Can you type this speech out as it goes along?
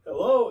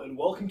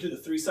welcome to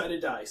the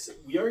Three-Sided Dice.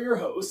 We are your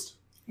host,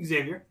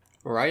 Xavier.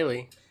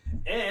 Riley.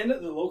 And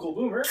the local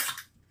boomer,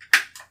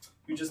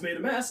 who just made a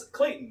mess,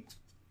 Clayton.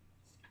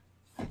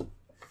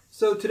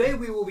 So today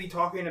we will be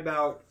talking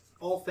about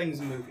all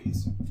things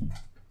movies.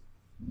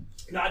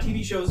 Not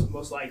TV shows,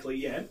 most likely,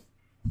 yet.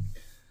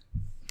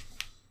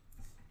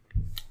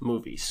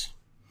 Movies.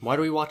 Why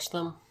do we watch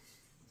them?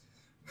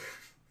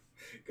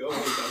 Go away,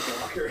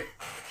 Doug Walker.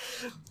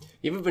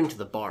 You ever been to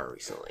the bar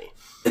recently?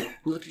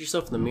 You looked at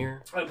yourself in the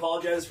mirror? I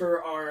apologize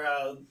for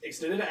our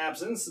extended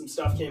absence. Some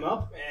stuff came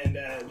up, and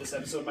this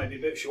episode might be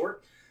a bit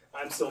short.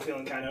 I'm still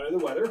feeling kind of under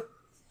the weather.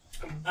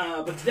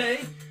 But today,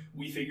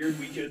 we figured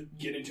we could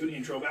get into an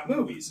intro about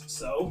movies.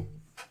 So,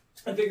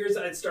 I figured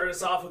I'd start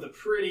us off with a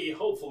pretty,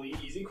 hopefully,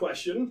 easy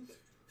question.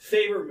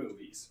 Favorite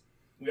movies.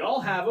 We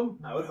all have them,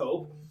 I would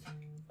hope.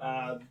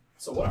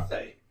 So what are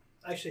they?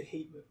 I actually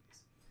hate movies.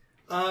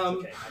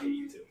 Okay, I hate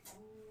you too.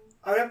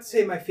 I would have to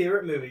say my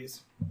favorite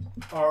movies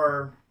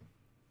are...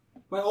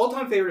 My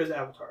all-time favorite is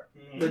Avatar.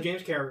 Mm-hmm. The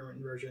James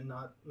Cameron version,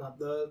 not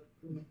the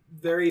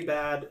very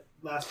bad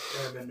Last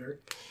Airbender.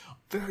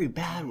 Very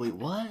bad. Wait,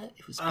 what?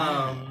 It was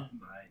bad. M.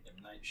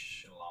 Night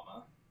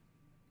Shyamalan.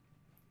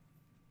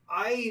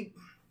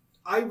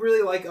 I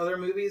really like other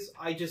movies.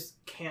 I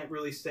just can't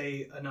really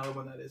say another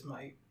one that is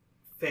my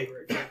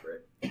favorite.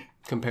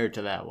 Compared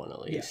to that one, at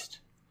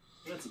least.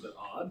 That's a bit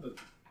odd, but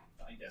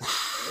I guess.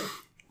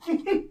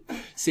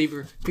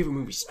 Favorite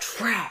movie's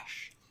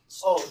trash.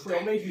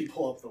 Don't make me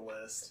pull up the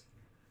list.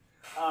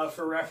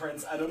 For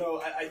reference, I don't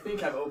know, I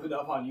think I've opened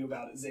up on you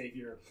about it,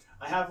 Xavier.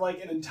 I have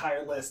like an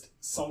entire list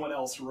someone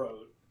else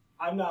wrote.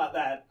 I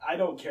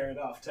don't care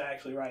enough to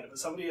actually write it, but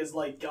somebody has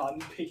like gone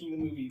picking the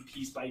movie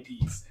piece by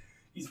piece.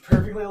 He's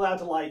perfectly allowed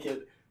to like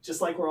it,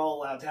 just like we're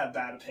all allowed to have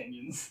bad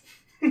opinions.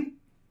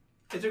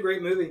 It's a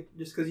great movie,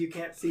 just because you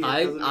can't see it.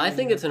 I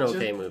think it's an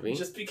okay movie.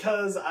 Just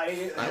because I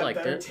have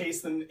better it.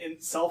 taste than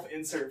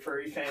self-insert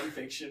furry fan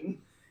fiction.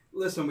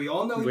 Listen, we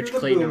all know Which you're the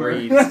Clayton boomer.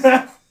 reads.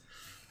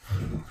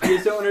 You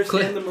just don't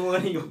understand the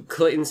millennial.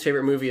 Clayton's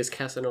favorite movie is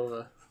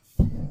Casanova.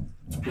 I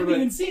haven't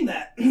even seen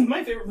that.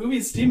 My favorite movie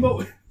is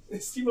Steamboat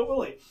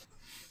Willie.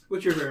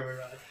 What's your favorite movie,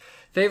 Riley?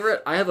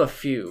 Favorite? I have a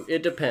few.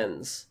 It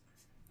depends.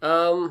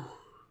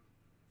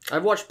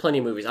 I've watched plenty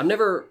of movies.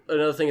 Another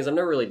thing is I've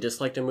never really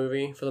disliked a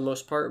movie for the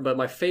most part, but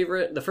my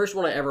favorite, the first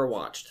movie I ever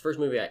watched,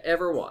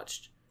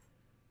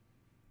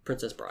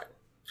 Princess Bride.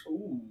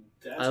 Ooh,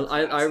 that's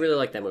I really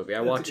like that movie. I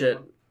That's a watch good it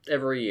one.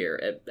 every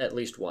year, at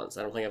least once.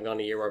 I don't think I've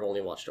gone a year where I've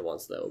only watched it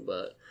once, though,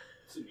 but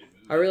a good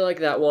movie. I really like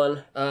that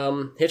one.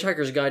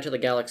 Hitchhiker's Guide to the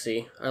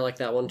Galaxy. I like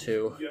that one,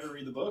 too. You ever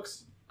read the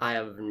books? I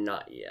have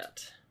not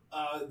yet.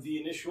 The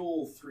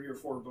initial 3 or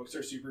 4 books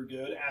are super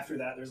good. After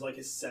that, there's like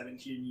a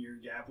 17-year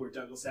gap where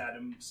Douglas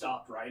Adams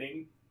stopped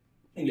writing.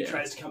 And he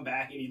tries to come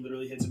back, and he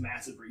literally hits a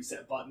massive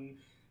reset button,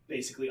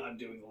 basically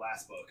undoing the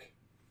last book.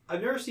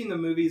 I've never seen the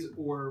movies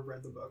or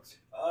read the books.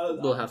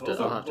 I'll have to both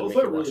make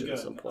you are watch really it at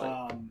good. some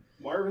point.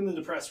 Marvin the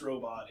Depressed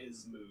Robot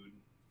is mood.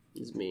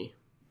 Is me.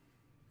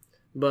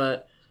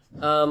 But,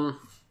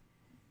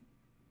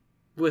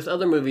 with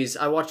other movies,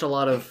 I watched a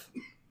lot of...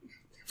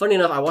 Funny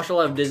enough, I watched a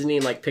lot of Disney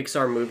and, like,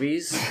 Pixar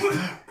movies.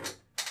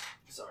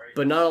 Sorry.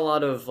 But not a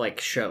lot of, like,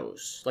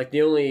 shows. Like,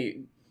 the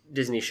only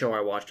Disney show I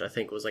watched, I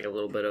think, was, like, a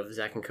little bit of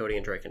Zack and Cody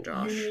and Drake and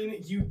Josh. You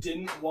mean you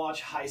didn't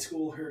watch High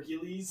School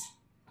Hercules?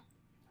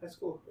 High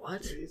School.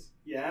 What? Movies.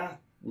 Yeah.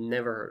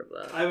 Never heard of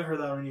that. I haven't heard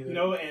that one either.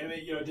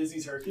 You know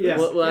Disney's Hercules? Yes.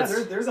 Well, Yeah,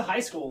 that's- there's a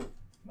high school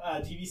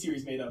TV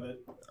series made of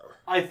it.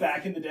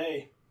 Back in the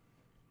day.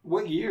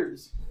 What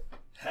years?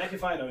 Heck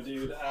if I know,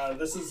 dude.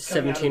 This is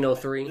coming out of-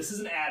 1703. This is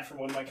an ad from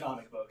one of my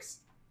comic books.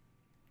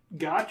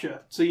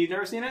 Gotcha. So you've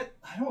never seen it?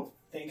 I don't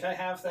think I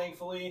have,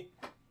 thankfully.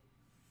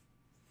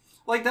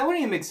 Like, that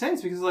wouldn't even make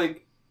sense because,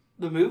 like,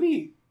 the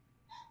movie...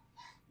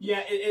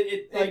 Yeah,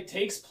 it like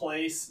takes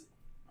place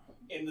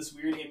in this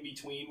weird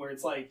in-between where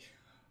it's like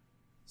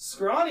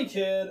scrawny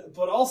kid,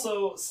 but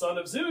also son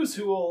of Zeus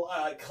who will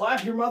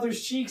clap your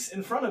mother's cheeks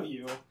in front of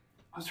you.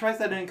 I'm surprised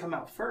that didn't come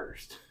out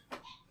first.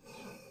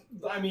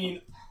 I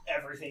mean,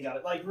 everything got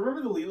it. Like,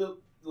 remember the Lilo...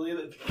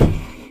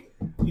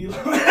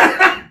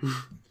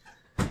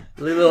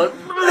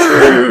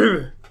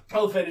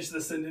 I'll finish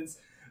this sentence.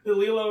 The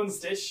Lilo and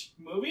Stitch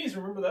movies,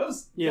 remember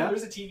those? Yeah.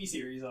 There's a TV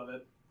series of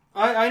it.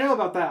 I know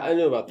about that. I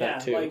knew about Yeah,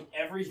 that, too. like,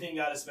 everything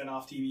got a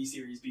spin-off TV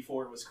series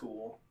before it was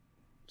cool.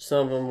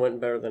 Some of them went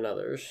better than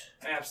others.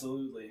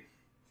 Absolutely.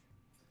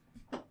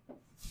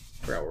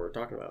 Forgot what we were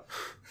talking about.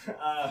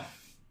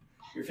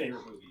 Your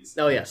favorite movies.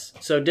 Oh, yes.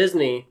 So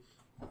Disney,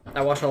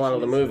 I watched a lot of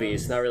the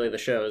movies, not really the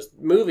shows.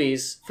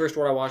 Movies, first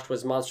one I watched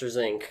was Monsters,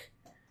 Inc.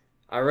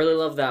 I really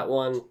love that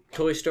one.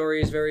 Toy Story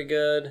is very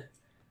good.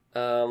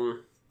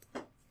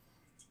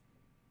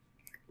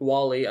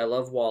 WALL-E, I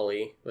love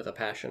WALL-E with a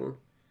passion.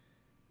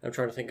 I'm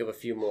trying to think of a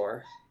few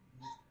more.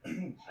 I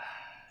heard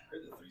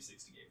the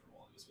 360 game for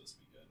WALL-E was supposed to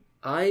be good.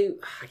 I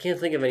can't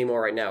think of any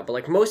more right now, but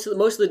like most of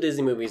the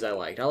Disney movies I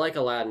liked. I like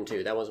Aladdin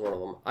too. That was one of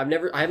them.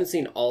 I haven't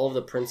seen all of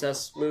the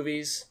princess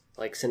movies,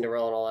 like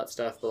Cinderella and all that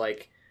stuff, but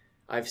like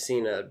I've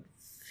seen a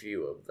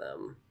few of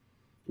them.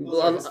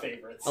 Those are his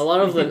favorites. A lot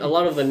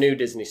of the new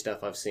Disney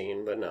stuff I've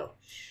seen, but no.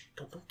 Shh,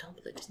 don't tell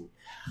me that Disney.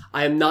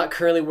 I am not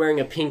currently wearing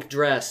a pink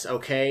dress.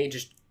 Okay,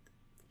 just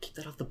keep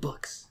that off the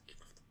books.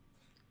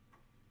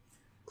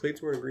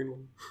 Clayton's wearing a green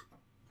one.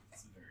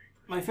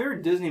 My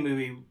favorite Disney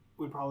movie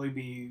would probably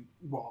be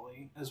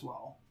WALL-E as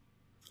well.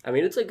 I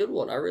mean, it's a good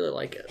one. I really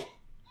like it.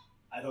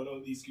 I don't know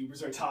what these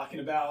goobers are talking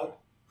about.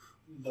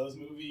 Those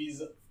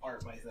movies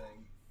aren't my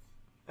thing.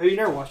 Have you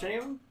never watched any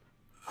of them?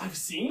 I've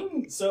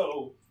seen,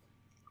 so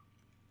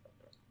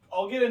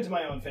I'll get into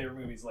my own favorite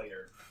movies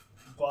later.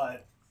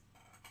 But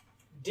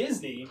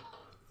Disney,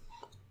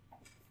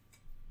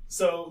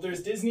 so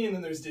there's Disney and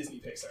then there's Disney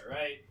Pixar,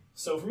 right?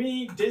 So for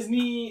me,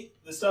 Disney,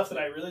 the stuff that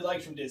I really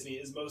like from Disney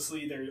is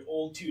mostly their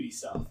old 2D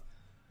stuff.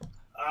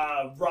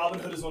 Robin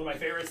Hood is one of my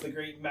favorites, The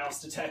Great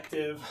Mouse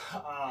Detective,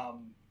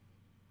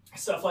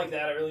 stuff like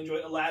that. I really enjoy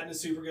it. Aladdin is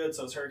super good,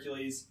 so is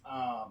Hercules.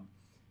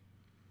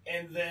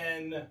 And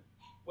then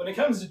when it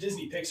comes to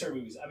Disney Pixar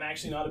movies, I'm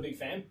actually not a big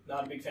fan.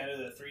 Not a big fan of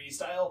the 3D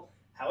style.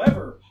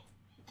 However,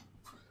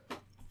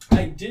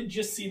 I did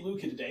just see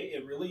Luca today.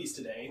 It released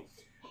today.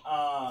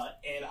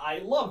 And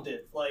I loved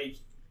it. Like,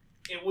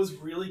 it was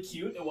really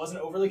cute. It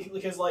wasn't overly...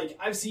 Because, like,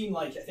 I've seen,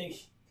 like, I think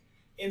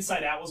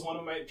Inside Out was one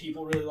of my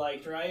people really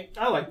liked, right?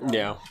 I like that.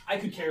 Yeah. I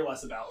could care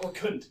less about, or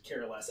couldn't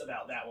care less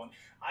about that one.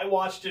 I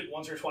watched it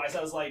once or twice.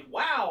 I was like,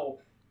 wow,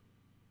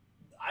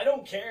 I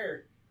don't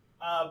care.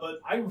 But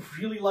I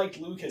really liked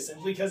Luca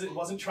simply because it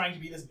wasn't trying to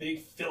be this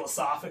big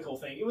philosophical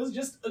thing. It was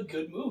just a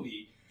good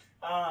movie.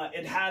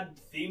 It had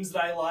themes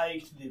that I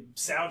liked. The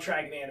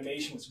soundtrack and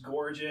animation was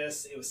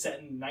gorgeous. It was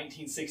set in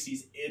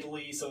 1960s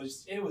Italy, so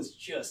it was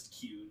just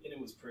cute, and it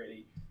was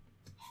pretty.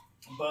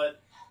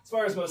 But as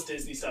far as most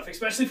Disney stuff,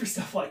 especially for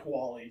stuff like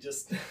WALL-E,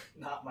 just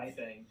not my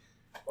thing.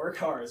 Or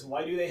Cars.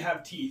 Why do they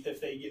have teeth if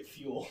they get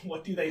fuel?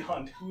 What do they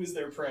hunt? Who is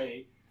their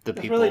prey? The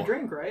That's people. where they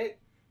drink, right?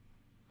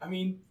 I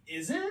mean,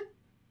 is it?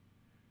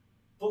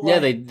 But Yeah,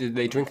 like,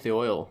 they drink the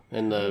oil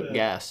and the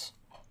gas,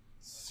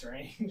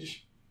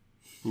 strange.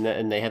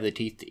 and they have the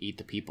teeth to eat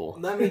the people.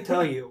 Let me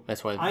tell you,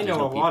 That's why I there's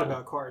know no a lot people.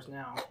 about cars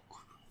now.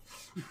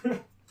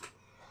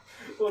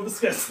 We'll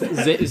discuss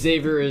that.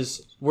 Xavier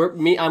is.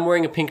 I'm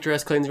wearing a pink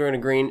dress. Clayton's wearing a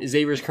green.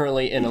 Xavier's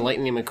currently in a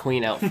Lightning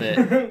McQueen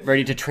outfit,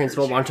 ready to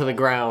transform onto the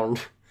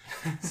ground.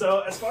 So,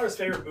 as far as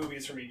favorite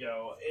movies for me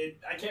go,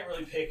 I can't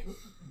really pick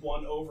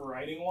one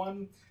overriding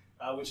one,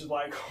 which is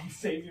why I called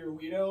Xavier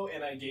Weirdo,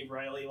 and I gave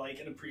Riley like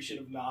an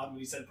appreciative nod when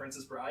he said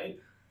Princess Bride.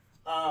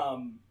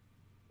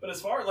 But as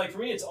far like for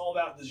me, it's all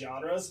about the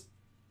genres.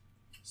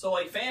 So,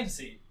 like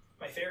fantasy,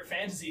 my favorite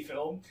fantasy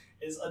film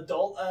is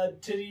Adult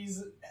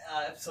Titties,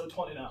 episode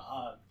 20. No,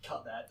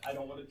 cut that. I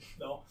don't want to.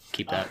 No.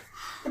 Keep that.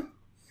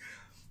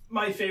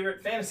 My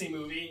favorite fantasy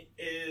movie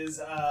is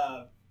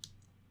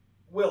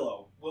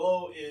Willow.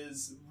 Willow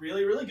is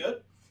really, really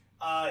good.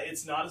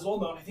 It's not as well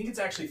known. I think it's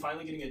actually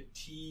finally getting a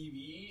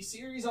TV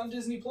series on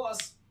Disney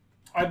Plus.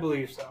 I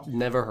believe so.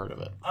 Never heard of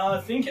it.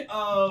 Think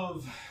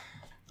of...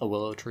 A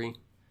willow tree.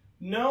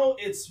 No,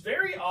 it's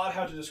very odd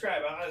how to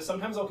describe it.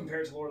 Sometimes I'll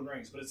compare it to Lord of the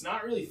Rings, but it's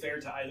not really fair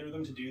to either of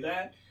them to do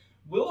that.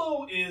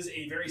 Willow is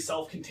a very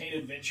self-contained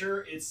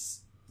adventure. It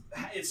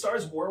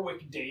stars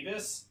Warwick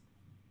Davis.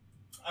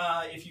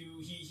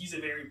 He's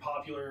a very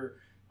popular,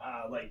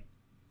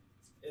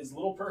 is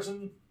little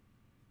person,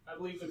 I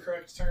believe the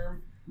correct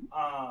term,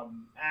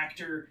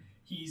 actor.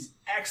 He's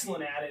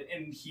excellent at it,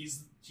 and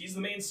he's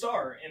the main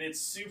star, and it's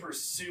super,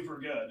 super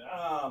good.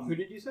 Who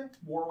did you say?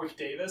 Warwick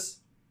Davis.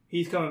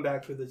 He's coming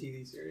back for the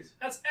TV series.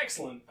 That's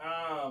excellent.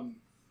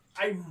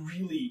 I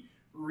really,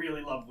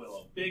 really love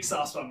Willow. Big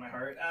soft spot in my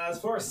heart.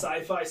 As far as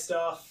sci-fi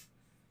stuff,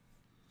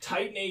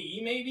 Titan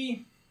AE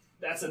maybe?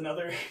 That's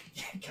another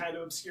kind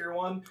of obscure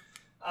one.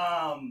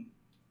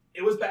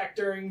 It was back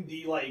during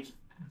the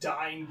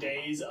dying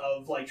days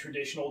of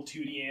traditional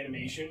 2D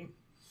animation.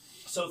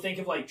 So think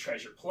of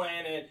Treasure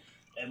Planet,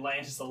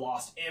 Atlantis: The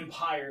Lost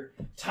Empire.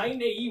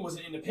 Titan AE was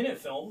an independent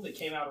film that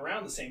came out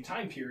around the same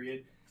time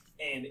period,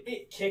 and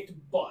it kicked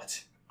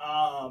butt.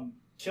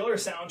 Killer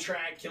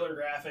soundtrack, killer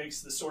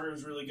graphics, the story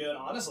was really good.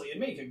 Honestly, it'd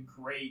make a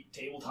great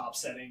tabletop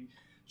setting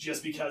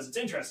just because it's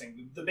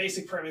interesting. The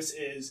basic premise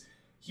is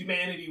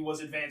humanity was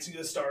advancing to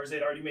the stars.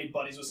 They'd already made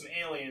buddies with some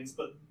aliens,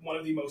 but one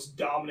of the most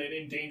dominant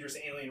and dangerous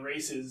alien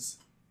races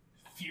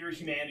feared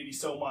humanity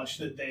so much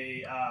that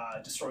they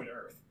destroyed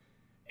Earth.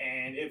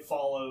 And it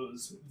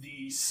follows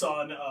the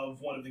son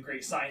of one of the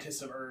great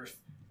scientists of Earth,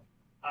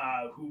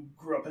 who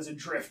grew up as a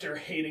drifter,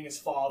 hating his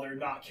father,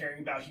 not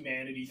caring about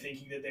humanity,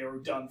 thinking that they were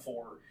done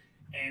for.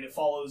 And it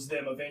follows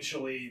them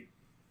eventually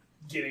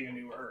getting a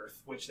new Earth,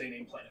 which they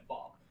named Planet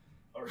Bob.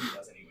 Or he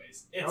does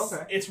anyways.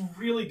 It's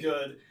really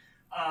good.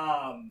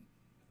 I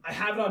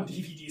have it on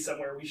DVD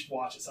somewhere. We should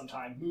watch it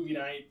sometime. Movie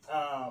night.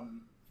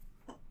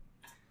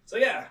 So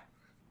yeah.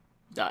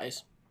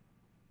 Dies.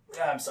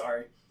 I'm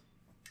sorry.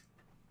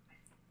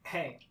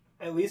 Hey,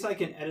 at least I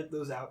can edit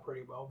those out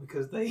pretty well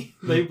because they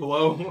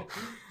blow.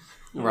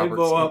 They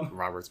blow up.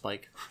 Robert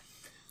Spike.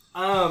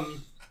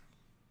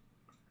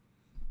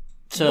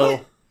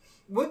 So,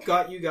 what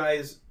got you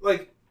guys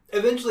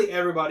eventually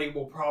everybody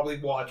will probably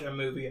watch a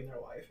movie in their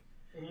life.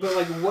 But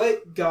like,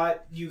 what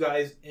got you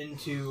guys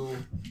into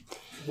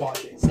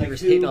watching? Like, You're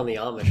hating on the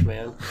Amish,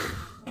 man.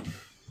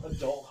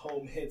 Adult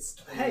home hits.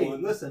 Hey,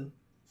 21. listen,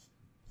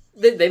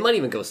 They might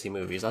even go see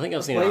movies. I think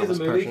I've seen an Play is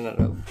a Amish movie. person. I don't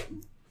know.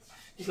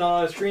 it's not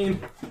on a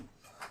screen.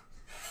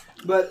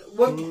 But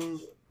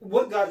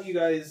what got you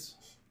guys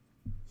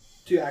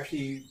to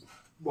actually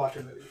watch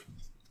a movie?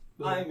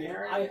 I mean,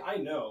 I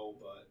know,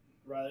 but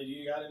Riley, do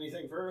you got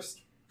anything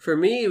first? For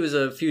me, it was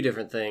a few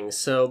different things.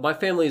 So my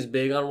family's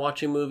big on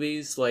watching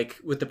movies, like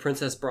with the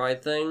Princess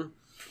Bride thing.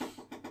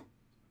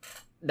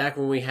 Back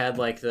when we had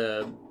like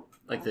the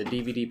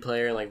DVD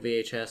player and like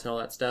VHS and all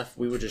that stuff,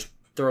 we would just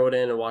throw it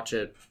in and watch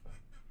it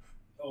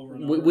Over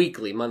and over.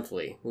 weekly,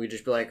 monthly. We'd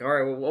just be like, all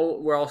right, well,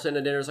 we're all sitting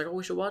at dinner. It's like, oh,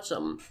 we should watch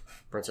something.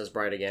 Princess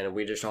Bride again. And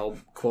we just all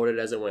quoted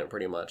as it went,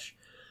 pretty much.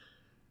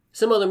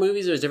 Some other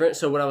movies, it was different.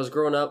 So when I was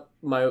growing up,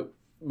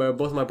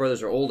 both of my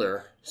brothers are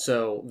older.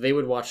 So they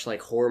would watch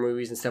like horror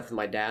movies and stuff with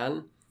my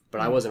dad.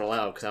 But I wasn't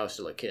allowed because I was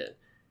still a kid.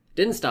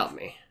 Didn't stop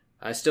me.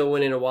 I still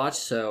went in and watched,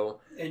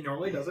 so... It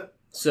normally doesn't.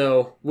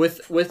 So,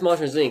 with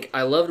Monsters, Inc.,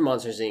 I loved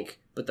Monsters, Inc.,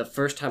 but the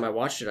first time I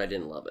watched it, I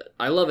didn't love it.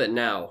 I love it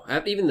now.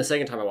 Even the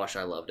second time I watched it,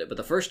 I loved it. But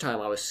the first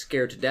time, I was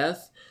scared to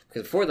death,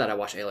 because before that, I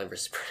watched Alien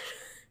vs. Predator.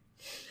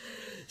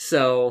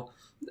 So,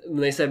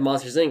 when they said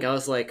Monsters, Inc., I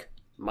was like,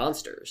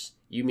 monsters?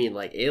 You mean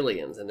like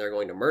aliens, and they're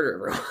going to murder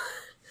everyone?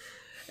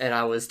 And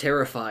I was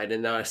terrified,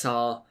 and then I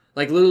saw,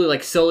 like, literally,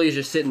 like, Sully's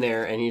just sitting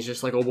there, and he's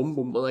just like, oh, boom,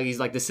 boom, like, he's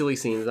like the silly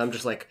scenes. I'm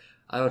just like,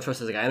 I don't trust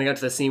this guy. And I got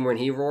to the scene where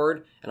he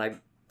roared, and I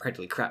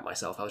practically crapped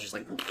myself. I was just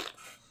like,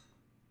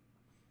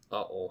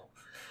 uh-oh.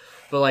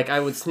 But, like, I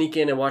would sneak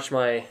in and watch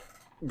my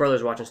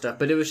brothers watching stuff,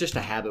 but it was just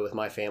a habit with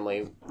my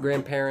family.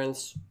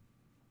 Grandparents,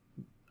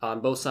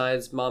 on both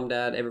sides, mom,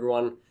 dad,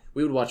 everyone,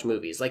 we would watch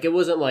movies. Like, it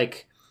wasn't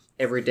like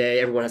every day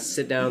everyone has to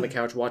sit down on the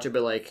couch watch it,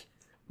 but, like,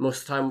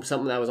 most of the time,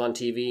 something that was on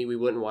TV, we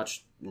wouldn't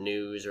watch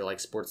news or, like,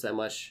 sports that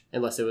much,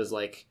 unless it was,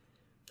 like,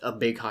 a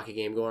big hockey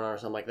game going on or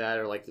something like that,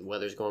 or, like, the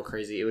weather's going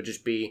crazy. It would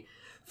just be,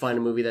 find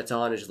a movie that's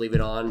on and just leave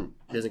it on.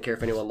 Doesn't care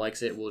if anyone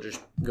likes it. We'll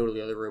just go to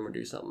the other room or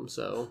do something.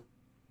 So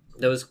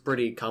that was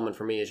pretty common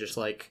for me. It's just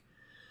like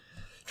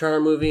turn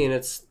on a movie and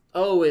it's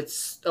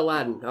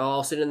Aladdin.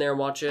 I'll sit in there and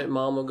watch it.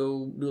 Mom will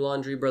go do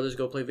laundry. Brothers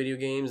go play video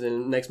games.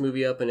 And next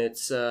movie up and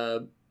it's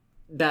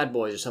Bad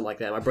Boys or something like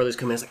that. My brothers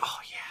come in. It's like, oh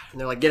yeah, and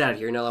they're like, get out of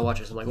here. Now I watch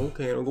this. I'm like,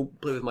 okay, I'll go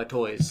play with my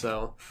toys.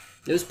 So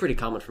it was pretty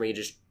common for me,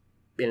 just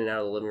in and out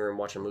of the living room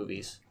watching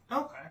movies.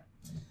 Okay.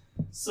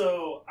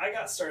 So I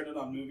got started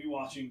on movie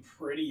watching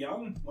pretty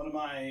young. One of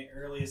my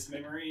earliest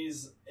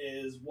memories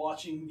is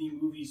watching the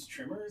movies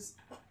Tremors.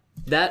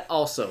 That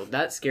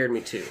scared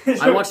me too.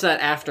 I watched that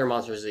after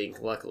Monsters,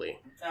 Inc., luckily.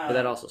 But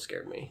that also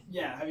scared me.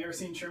 Yeah, have you ever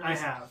seen Tremors?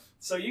 I have.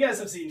 So you guys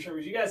have seen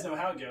Tremors. You guys know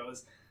how it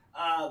goes.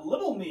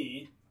 Little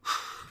me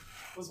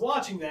was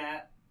watching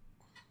that.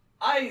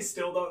 I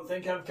still don't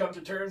think I've come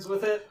to terms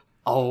with it.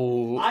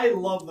 Oh. I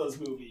love those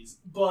movies,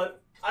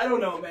 but I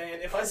don't know,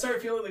 man. If I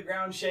start feeling the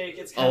ground shake,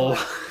 it's kind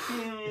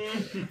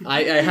of like...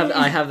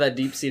 I have that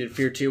deep-seated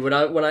fear too. When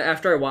I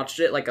after I watched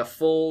it, like a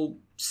full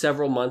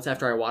several months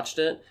after I watched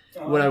it,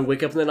 when I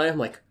wake up in the night, I'm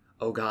like,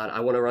 oh god,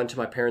 I want to run to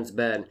my parents'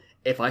 bed.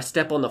 If I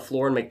step on the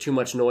floor and make too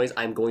much noise,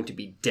 I'm going to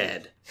be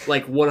dead.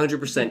 Like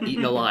 100%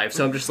 eaten alive.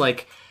 So I'm just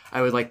like,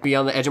 I would like be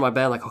on the edge of my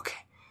bed, like, okay.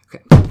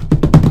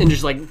 And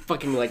just like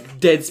fucking like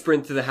dead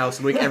sprint through the house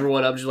and wake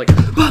everyone up, just like,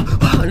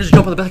 and just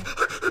jump on the bed.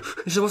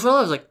 And she's like, what's wrong?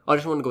 I was like, oh, I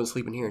just want to go and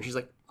sleep in here. And she's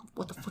like,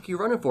 what the fuck are you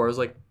running for? I was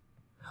like,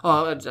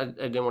 oh, I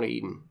didn't want to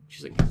eat. And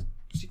she's like,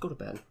 just go to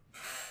bed.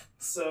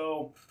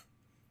 So,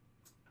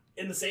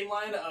 in the same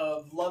line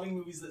of loving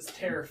movies that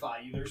terrify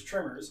you, there's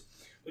Tremors,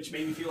 which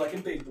made me feel like a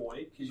big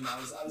boy, because you know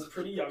I was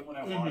pretty young when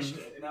I watched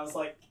it, and I was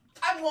like,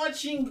 I'm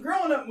watching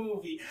grown-up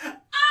movie.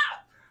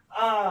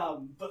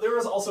 But there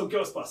was also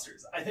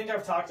Ghostbusters. I think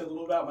I've talked a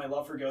little about my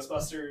love for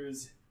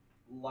Ghostbusters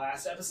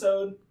last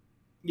episode.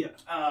 Yeah.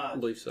 I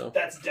believe so.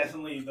 That's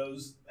definitely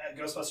those.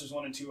 Ghostbusters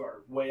 1 and 2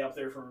 are way up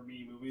there for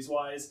me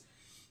movies-wise.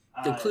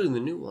 Including the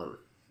new one.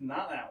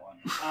 Not that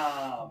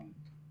one.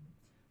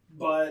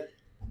 But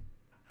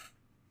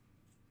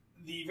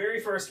the very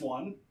first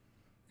one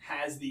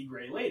has the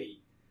Gray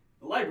Lady,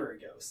 the library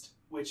ghost,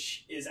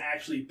 which is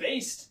actually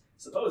based,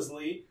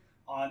 supposedly,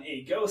 on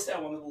a ghost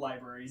at one of the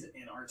libraries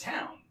in our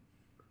town.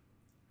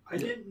 I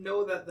didn't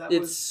know that was...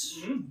 It's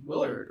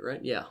Willard,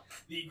 right? Yeah.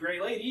 The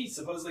Gray Lady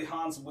supposedly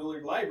haunts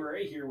Willard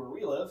Library, here where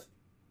we live.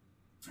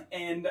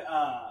 And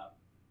I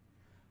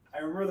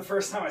remember the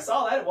first time I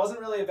saw that, it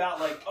wasn't really about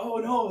like, oh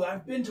no,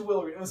 I've been to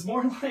Willard. It was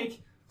more like,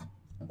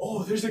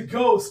 oh, there's a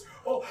ghost.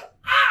 Oh,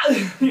 ah!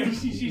 You know,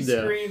 she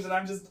screams and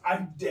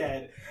I'm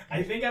dead.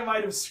 I think I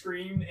might have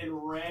screamed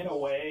and ran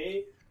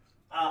away.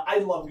 I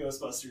love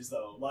Ghostbusters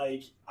though.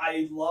 Like,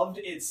 I loved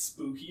its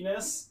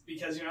spookiness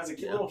because, you know, as a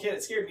little kid,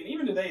 it scared me. And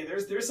even today,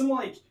 there's some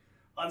like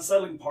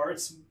unsettling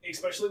parts,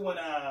 especially when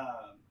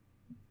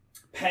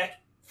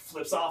Peck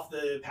flips off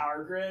the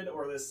power grid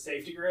or the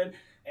safety grid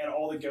and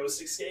all the ghosts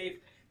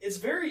escape. it's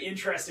very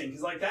interesting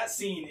because like that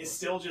scene is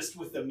still just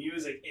with the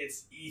music.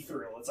 It's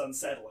ethereal. It's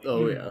unsettling.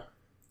 Oh yeah.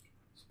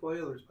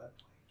 Spoilers, by the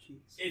way.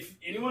 Jeez. If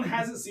anyone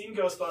hasn't seen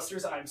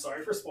Ghostbusters, I'm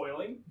sorry for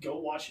spoiling. Go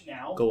watch it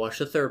now. Go watch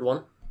the third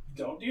one.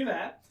 Don't do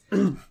that.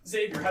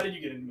 Xavier, how did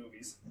you get into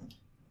movies?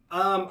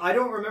 I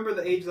don't remember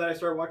the age that I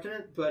started watching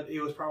it, but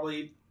it was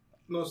probably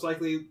most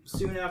likely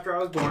soon after I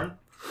was born.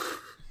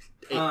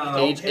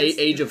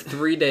 Age of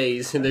 3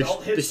 days, and they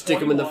stick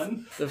them in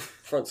 21. the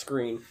front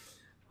screen.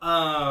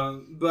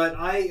 But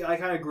I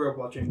kind of grew up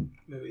watching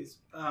movies.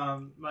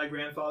 My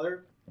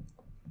grandfather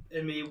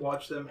and me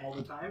watch them all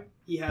the time.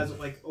 He has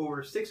like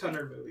over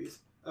 600 movies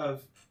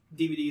of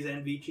DVDs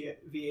and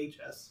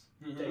VHS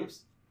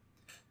tapes.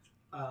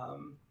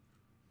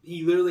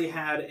 He literally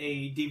had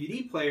a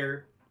DVD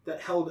player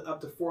that held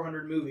up to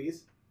 400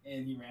 movies.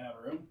 And you ran out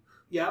of room?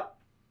 Yep.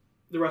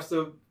 The rest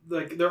of,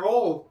 like, they're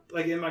all,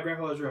 like, in my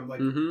grandfather's room. Like,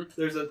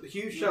 there's a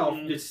huge shelf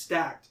just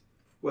stacked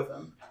with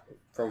them.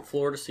 From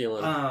floor to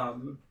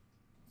ceiling.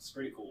 It's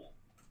pretty cool.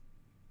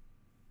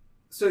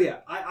 So,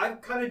 yeah, I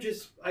kind of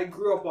just, I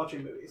grew up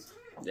watching movies.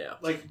 Yeah.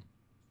 Like,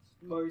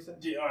 what were you saying?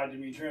 I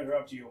didn't mean to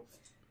interrupt you.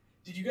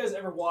 Did you guys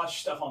ever watch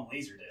stuff on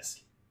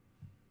Laserdisc?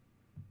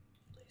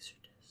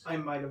 I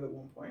might have at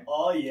one point.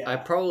 Oh, yeah. I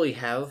probably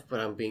have,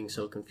 but I'm being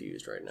so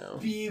confused right now.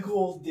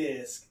 Beagle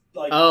disc.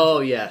 Like,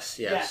 oh, yes.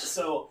 Yeah,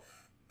 so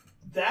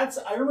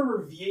I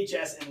remember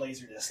VHS and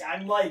Laserdisc.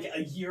 I'm like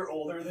a year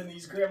older than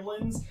these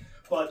gremlins,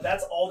 but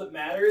that's all that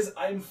matters.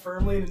 I'm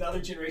firmly in another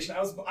generation.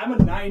 I'm a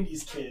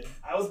 90s kid.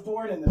 I was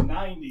born in the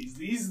 90s.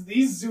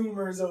 These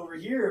Zoomers over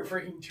here are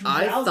freaking 2000s.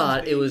 I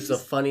thought it was the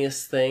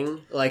funniest thing.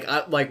 Like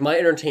my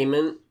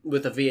entertainment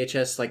with a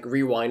VHS like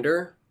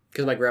rewinder,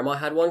 because my grandma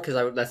had one,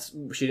 because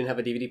she didn't have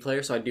a DVD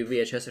player, so I'd do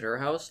VHS at her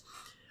house.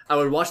 I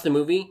would watch the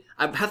movie.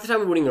 Half the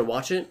time I wouldn't even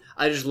watch it.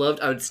 I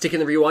would stick in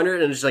the rewinder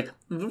and just like,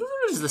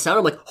 the sound.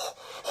 I'm like,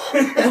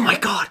 oh my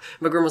god.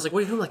 My grandma's like, what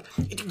are you doing? I'm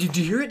like, did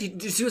you hear it?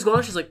 Did you see what's going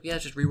on? She's like, yeah,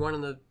 just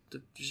rewinding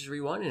just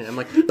rewinding it. I'm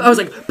like, I was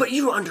like, but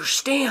you don't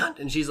understand.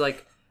 And she's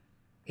like,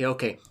 yeah,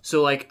 okay.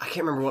 So like, I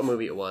can't remember what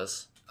movie it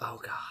was. Oh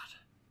god.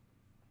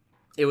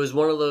 It was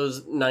one of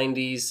those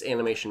 90s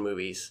animation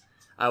movies.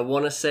 I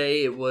want to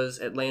say it was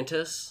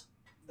Atlantis,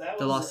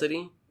 The Lost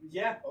City.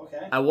 Yeah,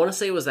 okay. I want to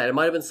say it was that. It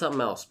might have been something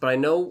else, but I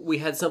know we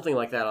had something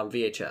like that on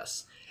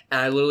VHS.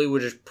 And I literally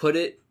would just put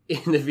it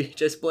in the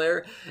VHS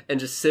player and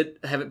just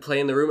have it play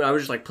in the room. And I would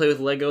just like play with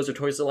Legos or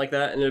toys, something like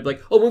that. And it'd be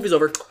like, oh, movie's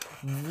over.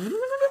 And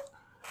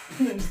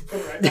then just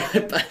put it right back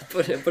in.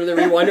 put it in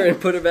the rewinder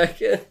and put it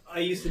back in. I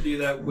used to do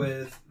that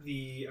with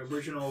the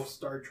original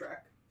Star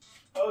Trek.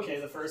 Okay,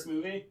 the first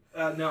movie?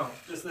 No.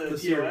 Just the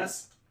TOS?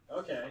 series.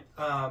 Okay.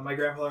 My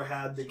grandfather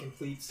had the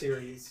complete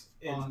series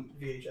in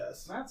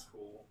VHS. That's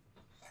cool.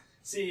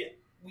 See,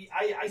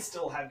 I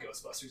still have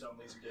Ghostbusters on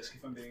Laserdisc,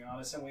 if I'm being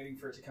honest. I'm waiting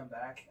for it to come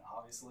back,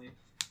 obviously.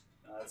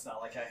 It's not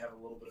like I have a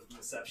little bit of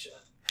obsession.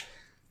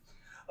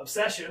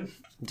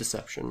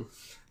 Deception.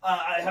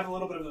 I have a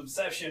little bit of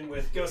obsession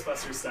with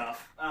Ghostbusters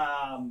stuff.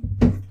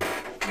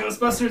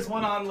 Ghostbusters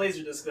 1 on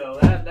Laserdisc, though.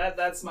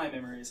 That's my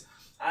memories.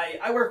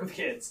 I work with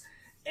kids,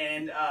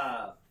 and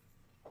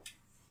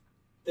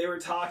they were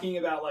talking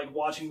about like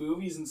watching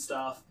movies and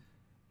stuff,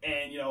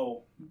 and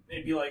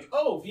they'd be like,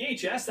 "Oh,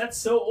 VHS, that's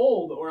so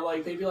old," or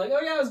like they'd be like, "Oh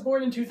yeah, I was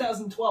born in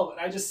 2012," and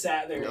I just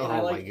sat there. Oh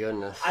and my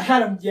goodness! I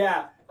had them.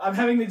 Yeah, I'm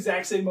having the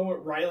exact same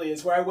moment Riley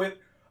is, where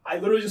I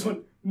literally just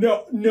went,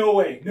 "No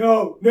way,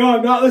 no,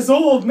 I'm not this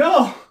old,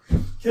 no,"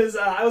 because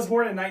I was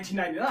born in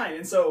 1999,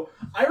 and so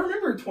I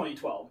remember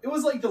 2012. It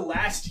was like the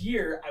last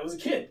year I was a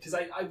kid because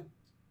I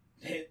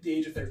hit the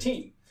age of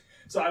 13.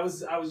 So I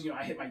was,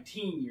 I hit my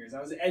teen years.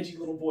 I was an edgy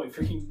little boy.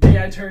 Freaking day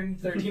I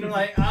turned 13, I'm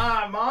like,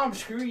 mom,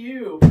 screw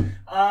you.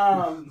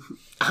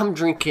 I'm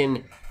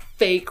drinking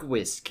fake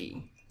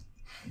whiskey.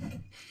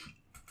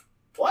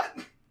 What?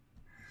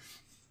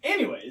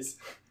 Anyways,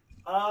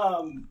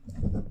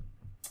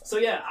 so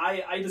yeah,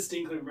 I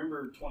distinctly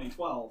remember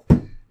 2012.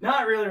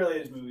 Not really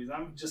related to movies.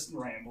 I'm just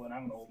rambling.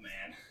 I'm an old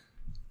man.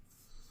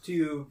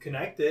 To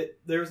connect it,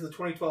 there's the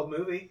 2012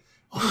 movie.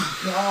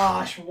 Oh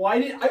gosh, why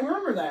did I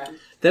remember that?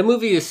 That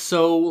movie is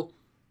so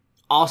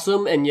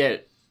awesome and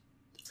yet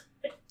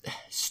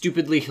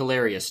stupidly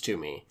hilarious to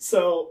me.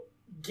 So,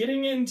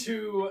 getting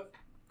into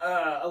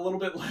a little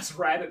bit less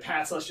rabbit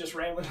paths, us just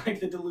rambling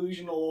like the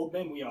delusional old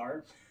men we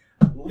are.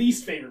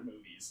 Least favorite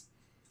movies.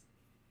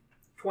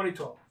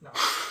 2012.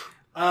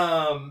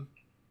 No.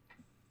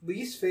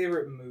 Least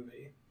favorite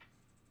movie.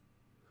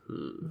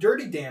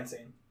 Dirty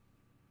Dancing.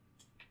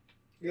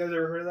 You guys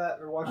ever heard of that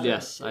or watched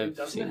yes, it? I've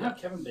Doesn't seen it have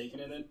that. Kevin Bacon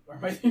in it? Or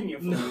am I thinking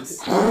of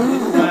Footloose?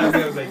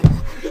 Kevin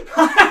Bacon.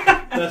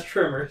 That's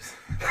Tremors.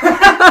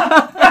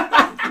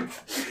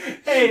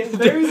 Hey,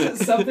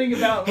 there's something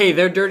about... Hey,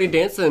 they're dirty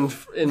dancing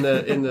in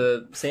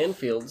the sand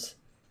fields.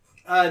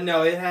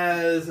 No, it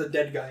has a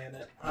dead guy in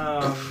it.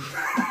 I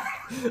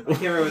can't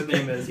remember what his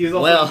name is. He was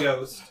also Well. a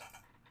ghost.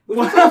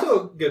 Which is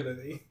also a good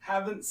movie.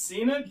 Haven't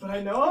seen it, but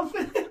I know of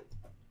it.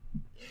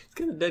 It's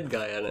got a dead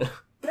guy on it.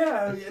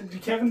 Yeah,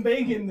 Kevin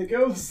Bacon, the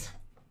ghost.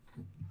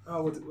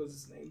 Oh, what's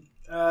his name?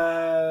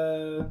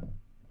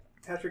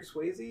 Patrick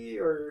Swayze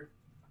or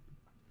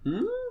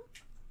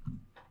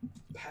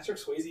Patrick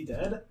Swayze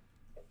dead?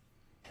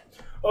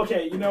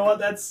 Okay, you know what?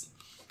 That's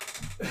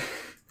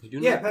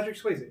Patrick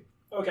Swayze.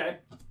 okay.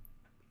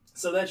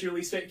 So that's your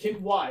least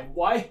favorite.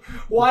 Why?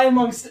 Why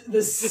amongst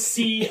the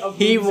sea of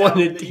He movies out there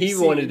wanted that he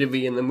you've wanted seen- to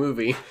be in the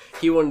movie.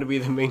 He wanted to be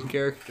the main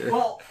character.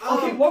 Well,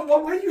 okay.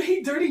 Why do you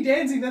hate Dirty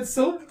Dancing? That's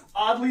so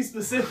oddly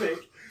specific.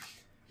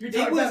 You're It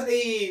talking was about.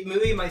 a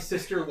movie my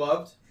sister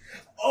loved.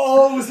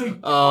 Oh, it was a.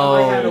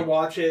 I had to Oh,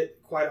 watch it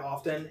quite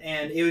often,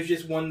 and it was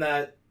just one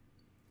that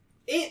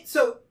it's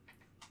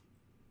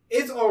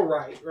all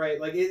right?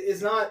 Like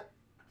it's not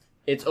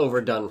it's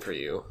overdone for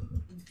you.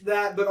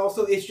 that, but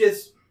also it's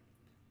just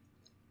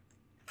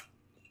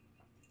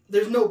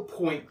there's no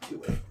point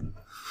to it.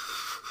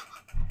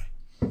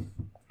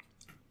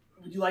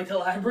 Would you like to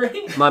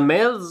elaborate? My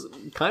man's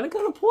kind of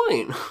got a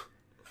point.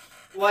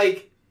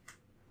 Like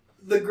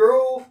the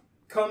girl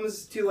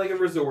comes to like a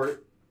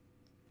resort.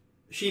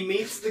 She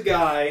meets the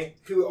guy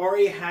who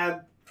already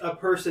had a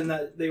person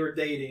that they were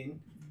dating.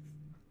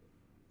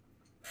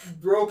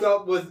 Broke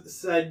up with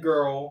said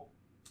girl.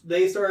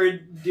 They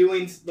started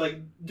doing like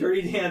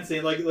dirty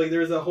dancing, like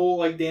there's a whole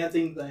like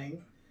dancing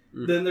thing.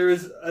 Mm. Then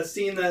there's a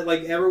scene that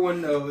like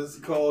everyone knows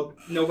called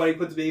 "Nobody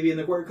Puts Baby in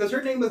the Corner" because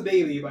her name was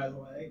Baby, by the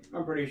way.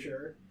 I'm pretty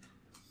sure.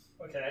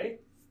 Okay.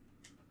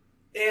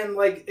 And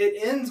like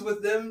it ends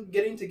with them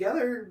getting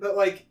together, but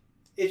like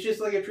it's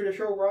just like a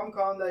traditional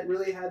rom-com that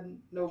really had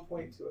no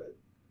point to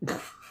it.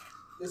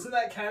 Isn't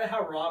that kind of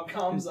how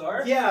rom-coms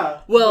are? Yeah.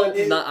 Well, but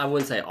it- not I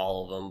wouldn't say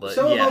all of them, but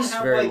some yes, of them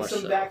have very like much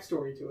some so.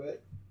 backstory to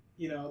it.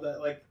 You know that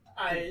like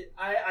I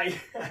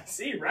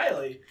see,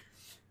 Riley.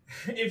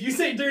 If you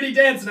say Dirty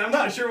Dancing, I'm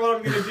not sure what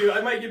I'm gonna do. I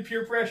might get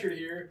peer pressured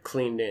here.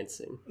 Clean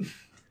dancing.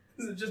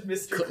 Is it just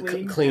Mr.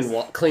 Clean, Clean?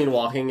 clean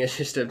walking is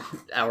just an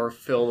hour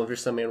film of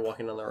just some man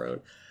walking on the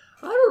road.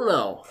 I don't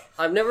know.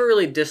 I've never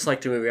really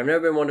disliked a movie. I've never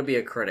been one to be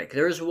a critic.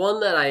 There's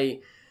one that I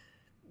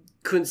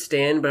couldn't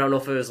stand, but I don't know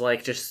if it was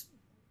like just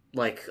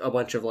like a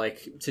bunch of like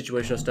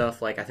situational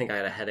stuff. Like I think I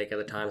had a headache at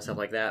the time, stuff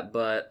like that.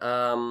 But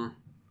I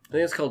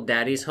think it's called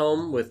Daddy's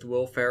Home with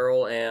Will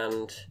Ferrell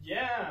and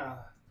Yeah.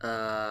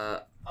 uh,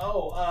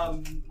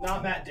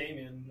 Not Matt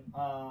Damon.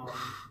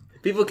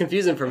 people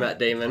confuse him for Matt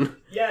Damon.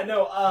 Yeah,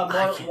 no,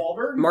 Mark can't-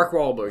 Wahlberg. Mark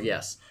Wahlberg,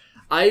 yes.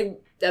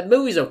 That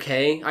movie's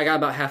okay. I got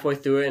about halfway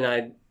through it and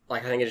I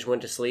think I just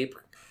went to sleep.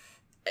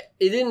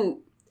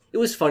 It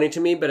was funny to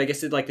me, but I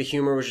guess the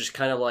humor was just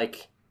kind of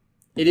like,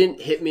 it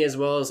didn't hit me as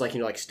well as like,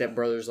 like Step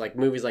Brothers, like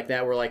movies like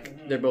that where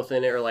like they're both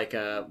in it, or like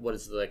what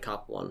is the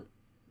cop one?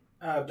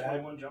 bad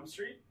 21 Jump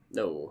Street.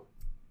 No.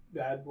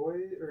 bad boy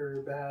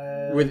or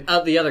bad With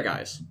the other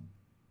guys.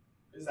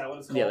 Is that what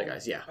it's called? The other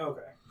guys, yeah.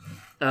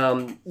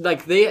 Okay.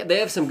 Like they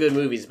have some good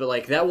movies, but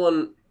like that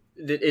one,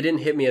 it didn't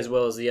hit me as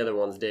well as the other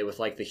ones did with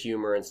like the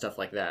humor and stuff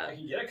like I that.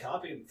 can get a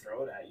copy and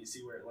throw it at you,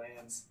 see where it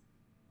lands.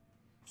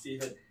 See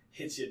if it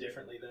hits you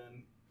differently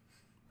then.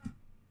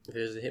 If it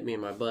doesn't hit me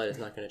in my butt, it's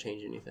not going to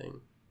change anything.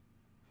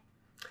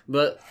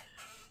 But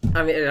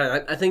I mean,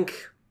 I think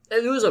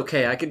it was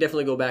okay. I could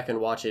definitely go back and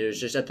watch it. It was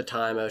just at the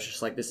time I was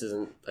just like, this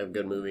isn't a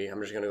good movie. I'm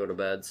just going to go to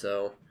bed.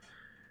 So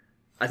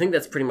I think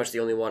that's pretty much the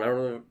only one. I don't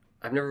know.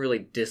 I've never really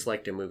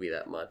disliked a movie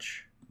that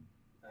much.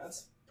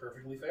 That's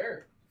perfectly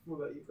fair. What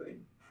about you,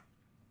 Clayton?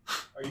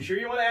 Are you sure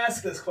you want to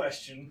ask this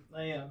question?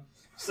 I am.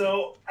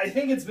 So, I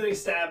think it's been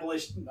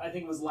established, I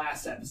think it was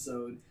last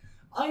episode,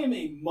 I am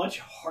a much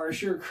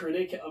harsher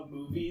critic of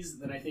movies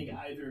than I think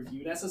either of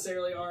you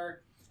necessarily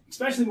are,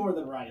 especially more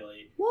than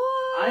Riley. What?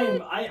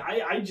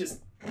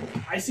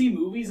 I see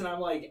movies and I'm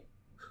like,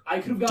 I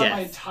could have got my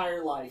Death.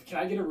 entire life. Can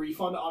I get a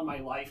refund on my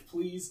life,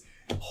 please?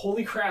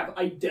 Holy crap,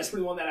 I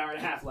desperately want that hour and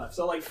a half left.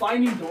 So, like,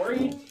 Finding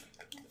Dory,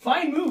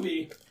 fine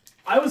movie.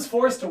 I was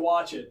forced to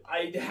watch it.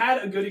 I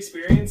had a good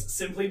experience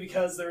simply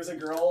because there was a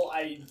girl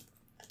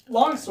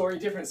long story,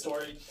 different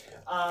story.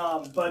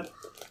 But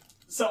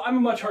so I'm a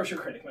much harsher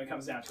critic when it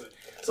comes down to it.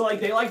 So like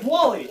they like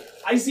WALL-E.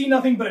 I see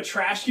nothing but a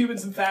trash cube and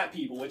some fat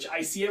people, which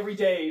I see every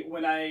day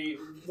when I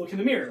look in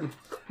the mirror.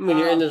 When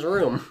you're in this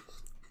room.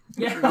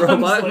 Yeah,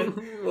 Robot?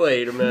 honestly.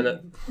 Wait a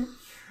minute.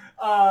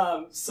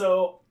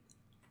 So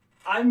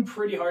I'm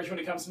pretty harsh when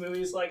it comes to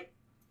movies. Like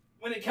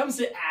when it comes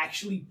to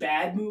actually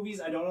bad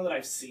movies, I don't know that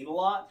I've seen a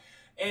lot.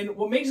 And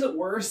what makes it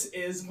worse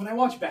is when I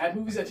watch bad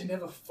movies, I tend to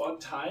have a fun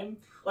time.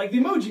 Like the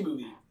Emoji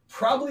Movie.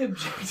 Probably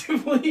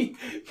objectively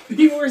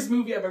the worst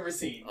movie I've ever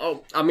seen.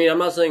 Oh, I mean, I'm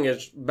not saying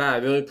it's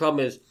bad. The only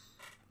problem is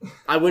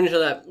I went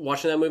into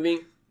watching that movie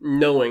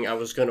knowing I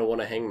was going to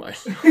want to hang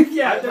myself.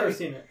 Yeah, I've never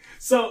seen it.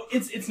 So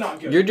it's not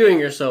good. You're doing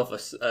yourself a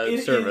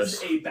It service.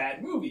 is a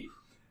bad movie.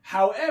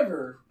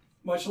 However,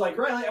 much like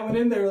Riley, I went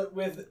in there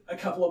with a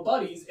couple of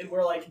buddies and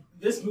we're like,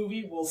 this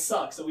movie will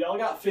suck. So we all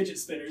got fidget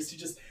spinners to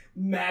just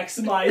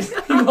maximize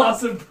the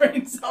loss of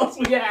brain cells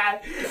we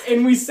had.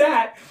 And we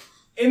sat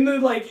in the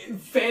like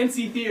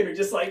fancy theater,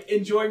 just like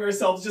enjoying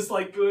ourselves, just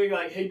like going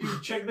like, hey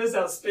dude, check this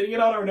out, spinning it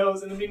on our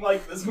nose and then being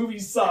like, this movie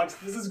sucks,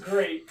 this is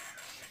great.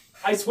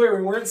 I swear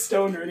we weren't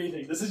stoned or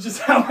anything. This is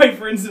just how my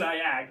friends and I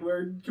act.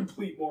 We're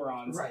complete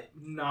morons. Right,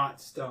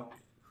 not stoned.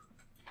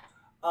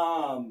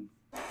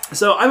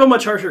 So I'm a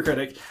much harsher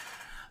critic.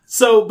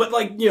 So, but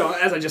like, you know,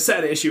 as I just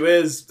said, the issue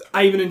is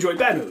I even enjoy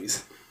bad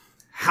movies.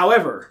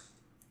 However,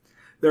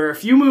 there are a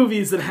few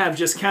movies that have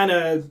just kind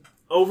of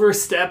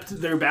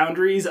overstepped their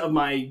boundaries of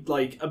my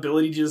like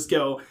ability to just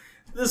go,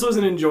 this was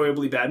an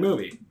enjoyably bad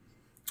movie.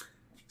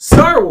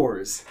 Star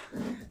Wars,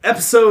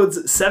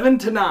 episodes 7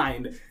 to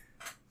 9,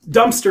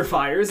 dumpster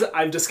fires.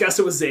 I've discussed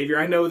it with Xavier.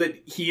 I know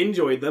that he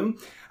enjoyed them.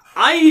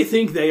 I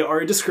think they are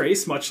a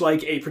disgrace, much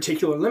like a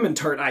particular lemon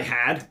tart I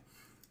had.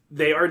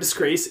 They are a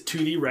disgrace to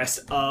the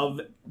rest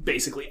of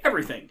basically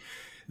everything.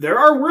 There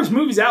are worse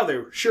movies out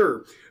there,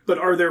 sure. But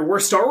are there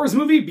worse Star Wars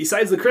movies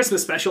besides the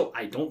Christmas special?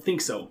 I don't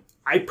think so.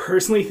 I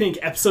personally think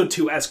Episode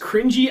 2, as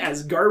cringy,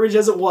 as garbage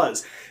as it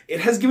was, it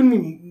has given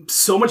me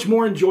so much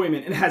more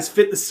enjoyment and has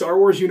fit the Star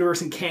Wars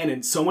universe and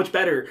canon so much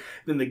better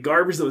than the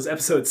garbage that was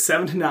Episodes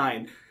 7 to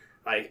 9.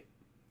 Like,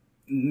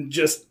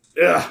 just,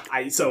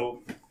 ugh.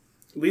 So,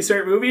 least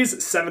favorite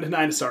movies, 7 to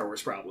 9 to Star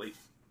Wars, probably.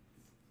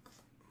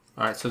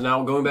 Alright, so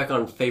now going back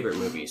on favorite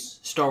movies.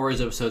 Star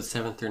Wars Episodes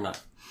 7 through 9.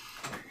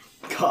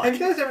 God. Have you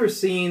guys ever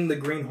seen The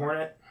Green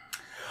Hornet?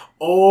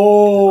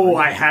 Oh,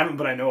 I haven't,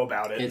 but I know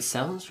about it. It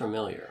sounds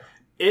familiar.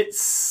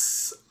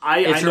 It's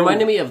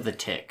reminding me of The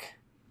Tick.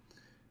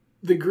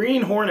 The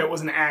Green Hornet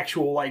was an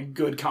actual, like,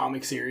 good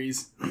comic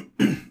series.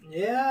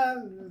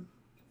 Yeah.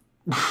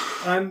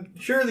 I'm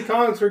sure the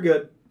comics were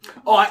good.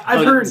 Oh,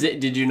 I've heard...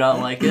 Did you not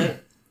like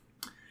it?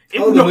 The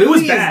movie it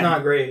was bad. is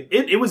not great.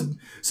 It was...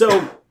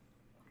 So,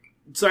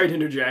 sorry to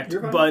interject,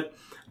 You're fine. but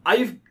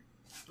I've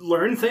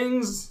learned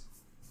things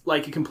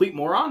like a complete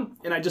moron,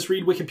 and I just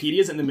read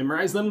Wikipedias and then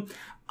memorize them.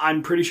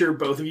 I'm pretty sure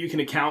both of you can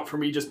account for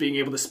me just being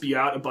able to spew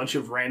out a bunch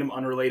of random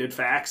unrelated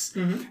facts.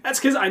 Mm-hmm. That's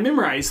because I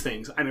memorize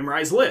things. I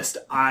memorize lists.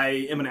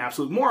 I am an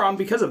absolute moron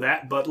because of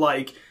that, but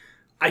like,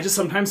 I just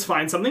sometimes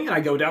find something and I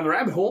go down the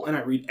rabbit hole and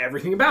I read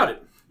everything about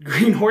it.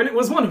 Green Hornet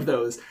was one of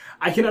those.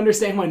 I can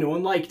understand why no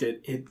one liked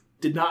it. It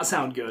did not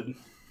sound good.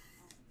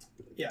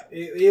 Yeah,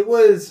 it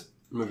was...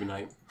 Movie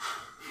night.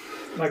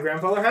 My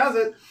grandfather has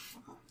it.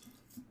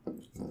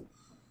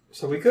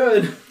 So we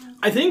could.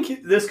 I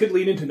think this could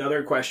lead into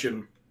another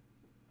question.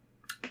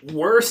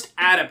 Worst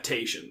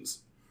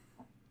adaptations.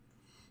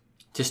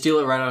 To steal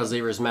it right out of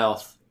Xavier's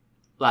mouth,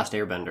 Last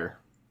Airbender.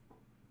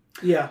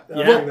 Yeah, that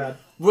was Yeah. pretty bad.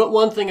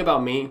 One thing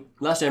about me,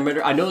 Last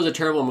Airbender, I know it was a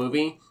terrible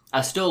movie.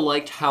 I still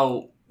liked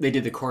how they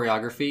did the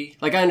choreography.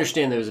 Like, I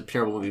understand that it was a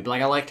terrible movie, but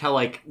like, I liked how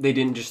like they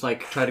didn't just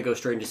like try to go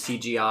straight into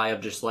CGI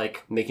of just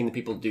like making the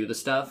people do the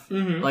stuff.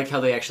 Mm-hmm. I liked how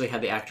they actually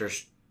had the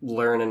actors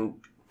learn and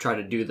try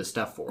to do the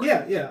stuff for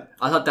it. Yeah.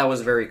 I thought that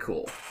was very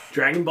cool.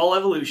 Dragon Ball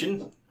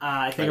Evolution.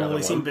 I think I've Another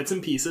only seen one. bits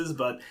and pieces,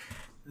 but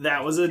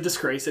that was a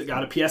disgrace. It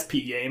got a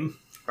PSP game.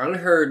 I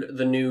heard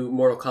the new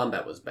Mortal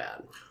Kombat was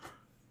bad.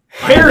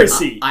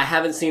 Heresy! I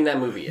haven't seen that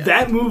movie yet.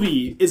 That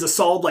movie is a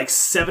solid like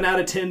 7 out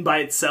of 10 by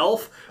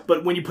itself,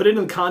 but when you put it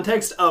in the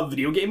context of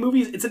video game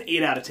movies, it's an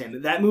 8 out of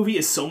 10. That movie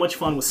is so much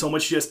fun with so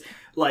much just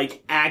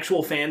like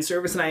actual fan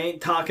service, and I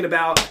ain't talking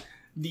about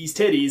these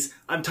titties.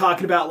 I'm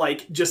talking about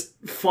like just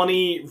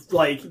funny,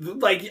 like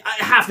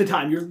half the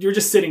time you're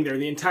just sitting there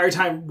the entire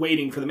time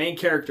waiting for the main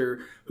character,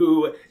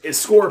 who is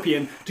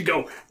Scorpion, to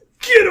go,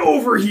 get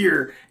over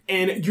here.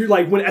 And you're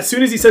like, as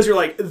soon as he says, you're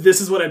like, this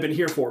is what I've been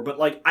here for. But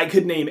like, I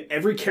could name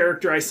every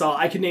character I saw.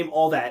 I could name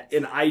all that,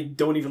 and I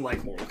don't even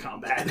like Mortal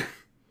Kombat.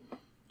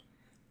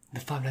 The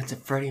Five Nights at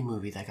Freddy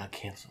movie that got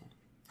canceled.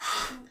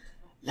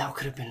 That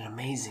could have been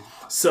amazing.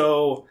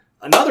 So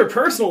another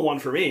personal one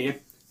for me.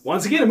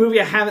 Once again, a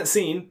movie I haven't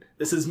seen.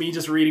 This is me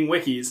just reading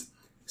wikis.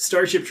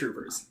 Starship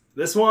Troopers.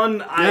 This one,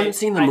 You haven't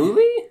seen the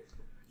movie?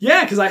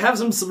 Yeah, because I have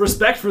some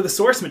respect for the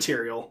source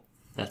material.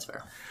 That's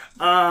fair.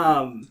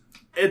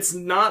 It's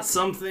not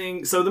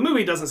something. So the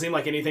movie doesn't seem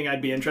like anything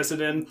I'd be interested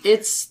in.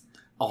 It's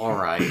all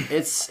right.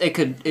 It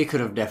could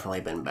have definitely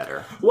been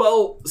better.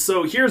 Well,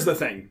 so here's the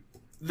thing.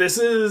 This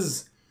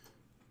is.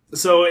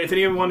 So if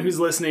anyone who's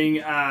listening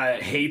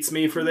hates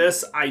me for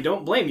this, I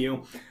don't blame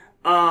you.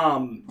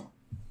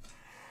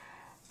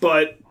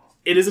 But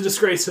it is a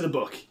disgrace to the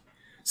book.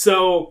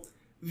 So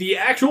the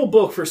actual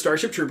book for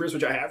Starship Troopers,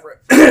 which I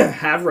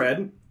have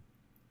read,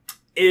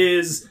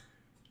 is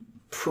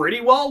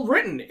pretty well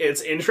written.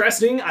 It's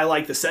interesting. I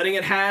like the setting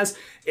it has.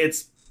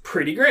 It's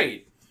pretty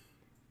great.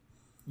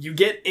 You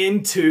get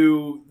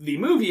into the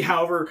movie,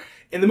 however,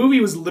 and the movie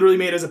was literally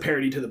made as a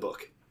parody to the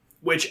book,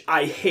 which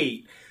I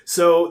hate.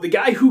 So the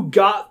guy who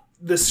got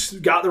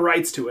the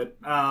rights to it,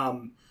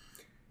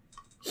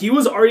 he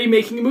was already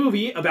making a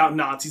movie about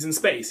Nazis in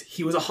space.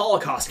 He was a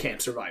Holocaust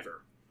camp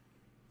survivor.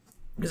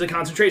 He was a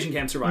concentration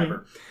camp survivor.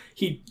 Mm-hmm.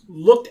 He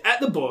looked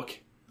at the book,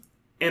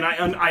 and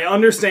I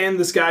understand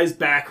this guy's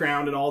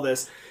background and all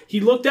this. He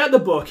looked at the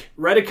book,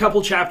 read a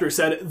couple chapters,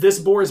 said, this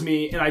bores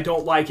me and I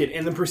don't like it,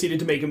 and then proceeded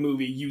to make a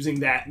movie using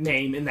that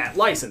name and that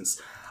license.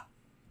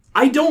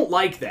 I don't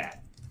like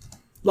that.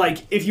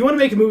 Like, if you want to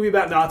make a movie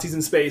about Nazis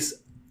in space,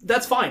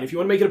 that's fine. If you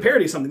want to make it a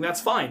parody of something, that's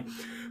fine.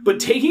 But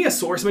taking a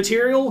source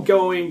material,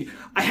 going,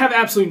 I have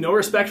absolutely no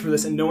respect for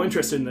this and no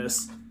interest in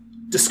this,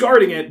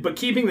 discarding it, but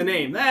keeping the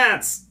name, I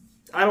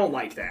don't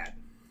like that.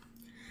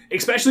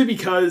 especially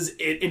because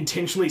it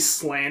intentionally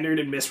slandered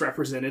and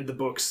misrepresented the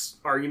book's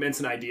arguments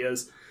and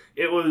ideas.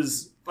 It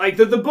was like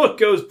the book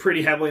goes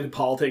pretty heavily into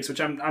politics,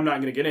 which I'm not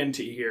going to get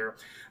into here.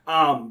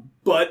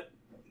 But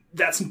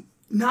that's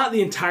not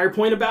the entire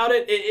point about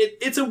it.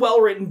 It's a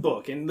well-written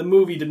book, and the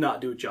movie did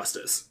not do it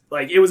justice.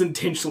 Like, it was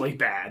intentionally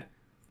bad.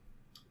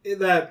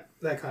 That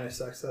kind of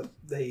sucks that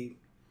they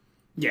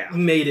Yeah.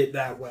 made it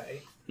that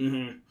way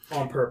Mm-hmm.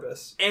 on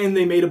purpose. And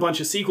they made a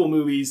bunch of sequel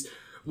movies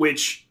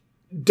which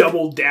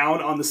doubled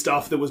down on the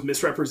stuff that was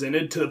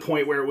misrepresented to the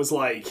point where it was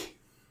like,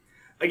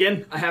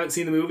 again, I haven't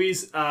seen the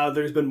movies.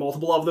 There's been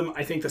multiple of them.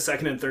 I think the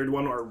second and third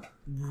one are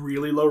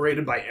really low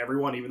rated by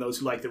everyone, even those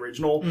who like the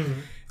original.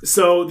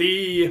 So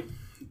the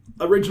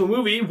original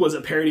movie was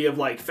a parody of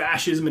like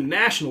fascism and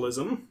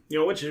nationalism,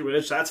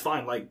 which that's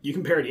fine. Like, you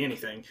can parody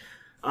anything.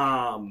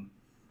 And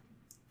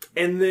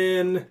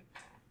then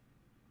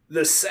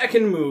the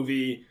second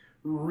movie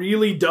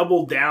really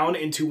doubled down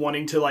into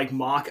wanting to like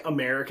mock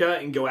America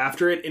and go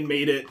after it, and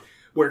made it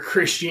where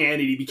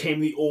Christianity became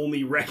the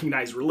only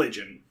recognized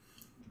religion,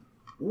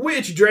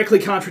 which directly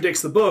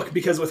contradicts the book,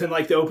 because within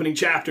like the opening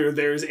chapter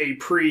there's a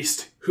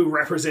priest who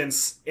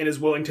represents and is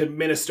willing to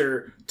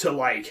minister to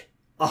like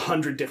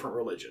 100 different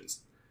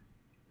religions.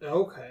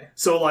 Okay.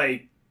 So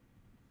like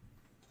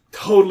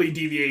totally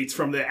deviates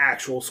from the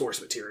actual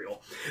source material.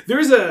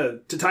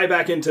 To tie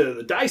back into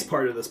the DICE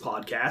part of this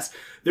podcast,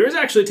 there is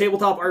actually a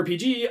tabletop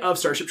RPG of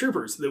Starship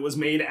Troopers that was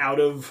made out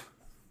of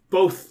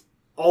both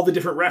all the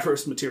different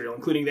reference material,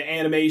 including the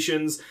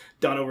animations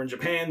done over in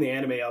Japan, the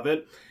anime of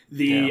it,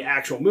 the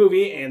actual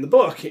movie, and the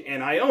book,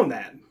 and I own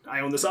that.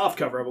 I own the soft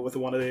cover of it with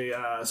one of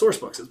the source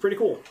books. It's pretty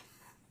cool.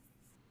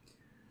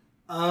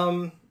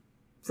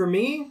 For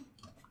me,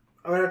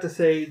 I would have to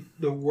say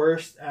the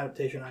worst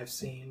adaptation I've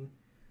seen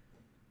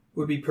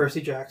would be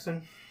Percy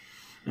Jackson.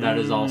 That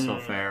is also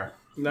fair.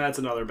 That's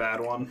another bad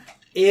one.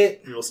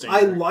 Real stinker.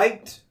 I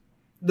liked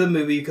the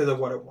movie because of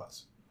what it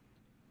was,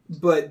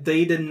 but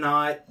they did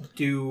not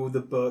do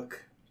the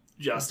book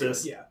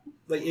Justice. Yeah,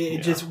 like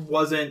it just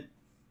wasn't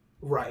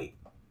right.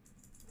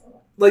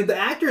 Like the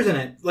actors in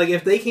it, like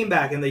if they came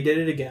back and they did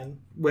it again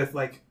with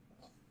like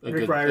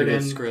Rick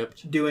Riordan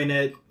script, doing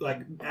it,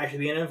 like actually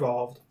being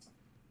involved,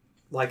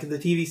 like the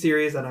TV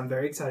series that I'm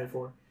very excited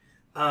for.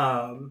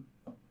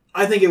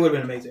 I think it would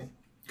have been amazing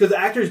because the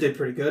actors did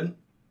pretty good.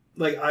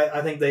 Like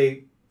I think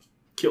they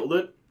killed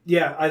it.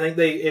 Yeah, I think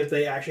if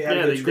they actually had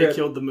a good script, they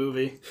killed the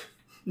movie.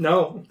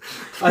 No,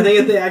 I think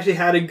if they actually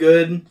had a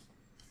good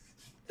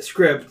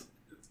script,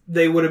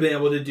 they would have been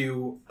able to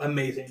do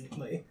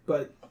amazingly.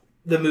 But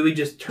the movie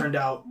just turned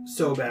out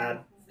so bad,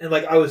 and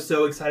like I was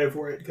so excited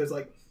for it because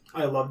like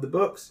I loved the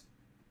books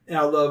and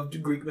I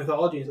loved Greek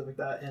mythology and stuff like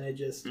that, and it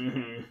just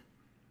it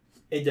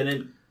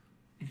didn't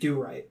do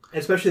right,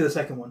 especially the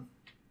second one.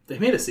 They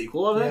made a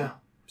sequel of it? Yeah.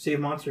 Sea of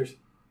Monsters.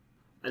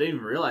 I didn't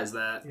even realize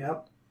that.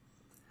 Yep.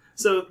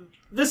 So,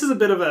 this is a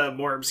bit of a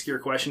more obscure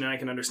question, and I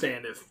can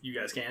understand if you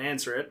guys can't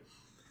answer it.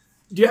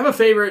 Do you have a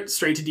favorite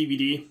straight to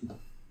DVD?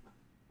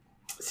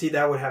 See,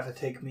 that would have to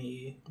take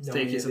me...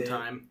 Take you some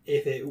time.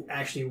 If it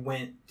actually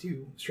went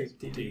to straight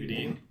to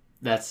DVD.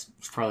 That's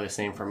probably the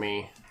same for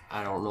me.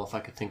 I don't know if I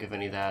could think of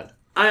any of that.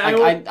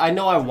 I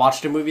know I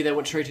watched a movie that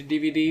went straight to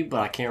DVD, but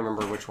I can't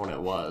remember which one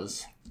it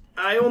was.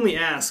 I only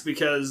ask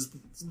because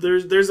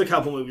there's a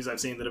couple movies I've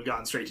seen that have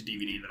gone straight to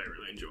DVD that I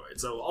really enjoyed.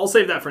 So I'll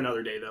save that for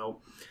another day, though.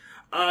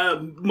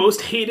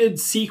 Most hated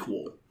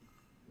sequel.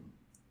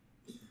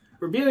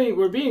 We're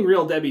being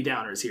real Debbie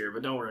Downers here,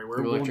 but don't worry.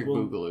 We're Electric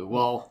Boogaloo.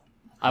 Well,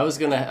 I was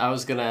gonna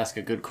ask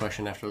a good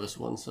question after this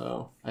one,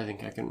 so I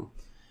think I can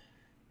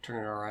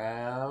turn it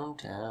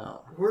around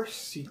now.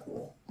 Worst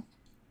sequel.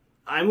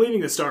 I'm leaving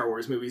the Star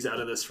Wars movies out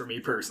of this for me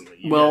personally.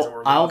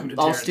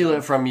 I'll steal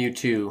it from you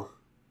too.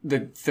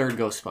 The third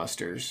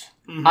Ghostbusters.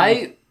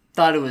 I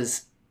thought it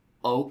was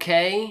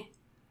okay.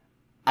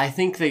 I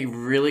think they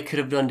really could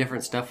have done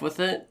different stuff with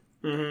it.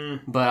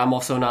 But I'm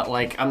also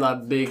I'm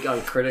not big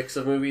on critics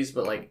of movies,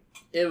 but like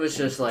it was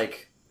just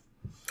like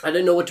I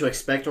didn't know what to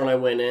expect when I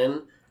went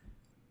in,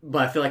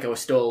 but I feel like I was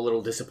still a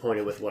little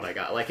disappointed with what I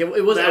got. Like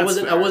it was I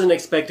wasn't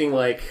expecting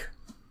like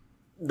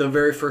the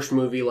very first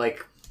movie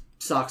like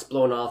socks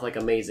blown off like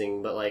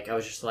amazing, but like I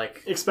was just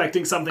like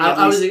expecting something.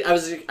 I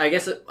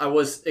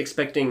was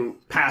expecting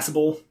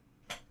passable,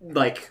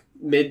 like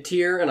mid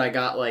tier, and I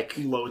got like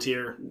low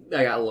tier.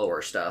 I got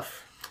lower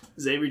stuff.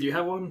 Xavier, do you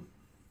have one?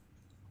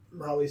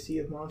 Probably Sea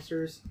of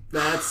Monsters.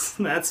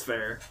 That's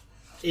fair.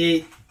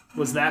 It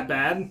was that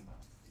bad.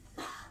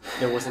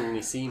 There wasn't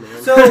any sea,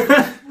 man. So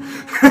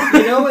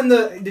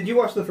did you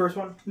watch the first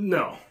one?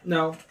 No.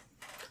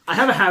 I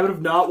have a habit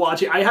of not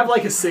watching. I have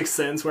like a sixth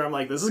sense where I'm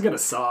like, this is gonna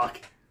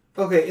suck.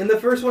 Okay, in the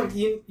first one,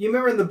 you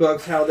remember in the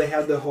books how they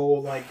had the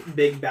whole like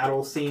big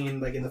battle scene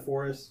like in the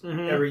forest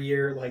every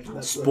year, like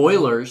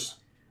spoilers.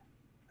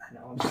 I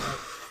know.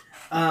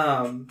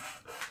 I'm sorry.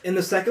 In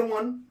the second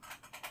one,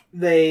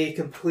 they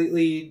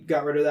completely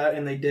got rid of that,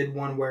 and they did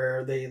one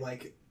where they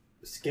like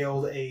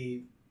scaled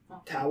a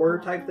tower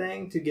type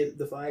thing to get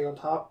the flag on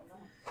top.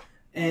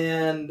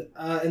 And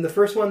in the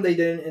first one, they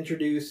didn't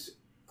introduce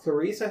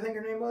Clarice, I think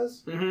her name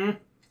was.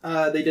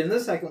 Mm-hmm. They did in the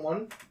second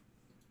one,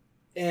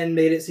 and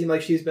made it seem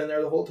like she's been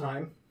there the whole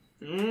time.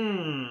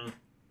 And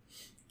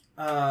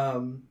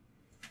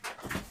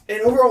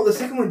overall, the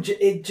second one,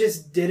 it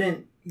just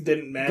didn't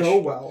mesh. go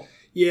well.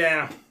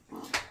 Yeah.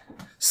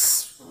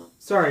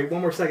 Sorry,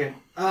 one more second.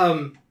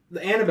 The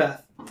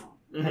Annabeth.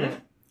 Mm-hmm.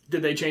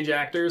 Did they change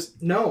actors?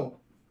 No.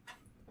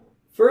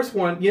 First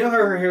one, you know how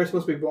her hair is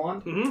supposed to be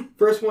blonde? Mm-hmm.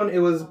 First one, it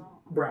was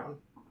brown.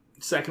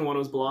 Second one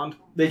was blonde.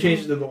 They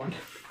changed it to blonde.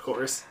 Of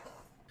course.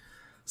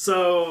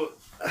 So,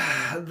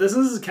 this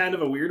is kind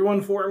of a weird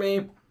one for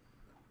me.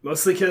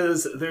 Mostly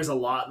because there's a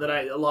lot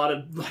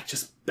of like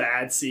just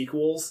bad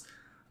sequels.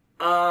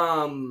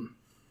 I'm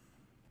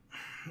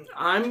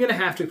gonna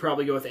have to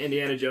probably go with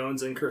Indiana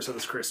Jones and Curse of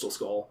the Crystal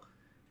Skull.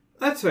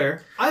 That's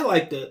fair. I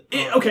liked it.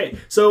 Okay,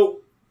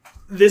 so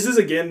this is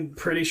again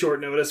pretty short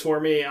notice for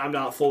me. I'm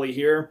not fully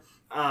here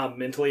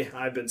mentally.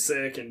 I've been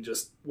sick and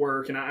just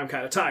work, and I'm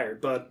kind of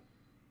tired. But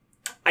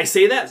I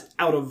say that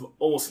out of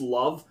almost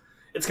love.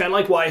 It's kind of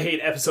like why I hate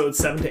episodes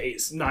 7 to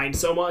 8, 9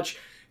 so much.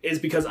 Is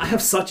because I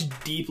have such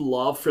deep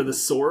love for the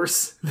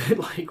source that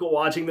like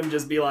watching them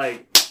just be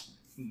like,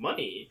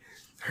 money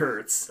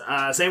hurts.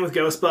 Same with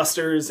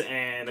Ghostbusters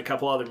and a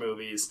couple other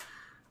movies.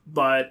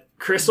 But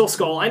Crystal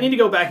Skull, I need to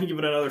go back and give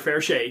it another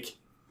fair shake.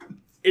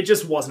 It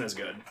just wasn't as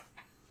good.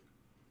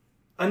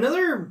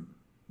 Another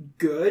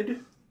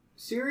good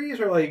series,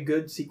 or like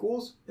good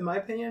sequels, in my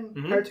opinion,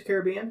 Pirates of the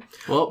Caribbean.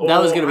 Well,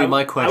 that was going to be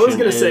my question. I was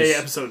going to say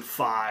episode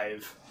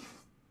 5.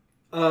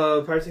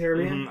 Pirates of the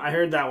Caribbean? I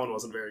heard that one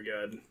wasn't very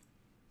good.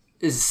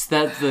 Is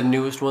that the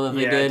newest one that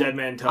they did? Dead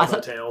Man Tell No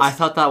Tales. I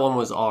thought that one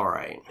was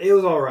alright. It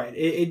was alright.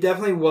 It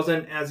definitely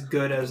wasn't as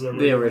good as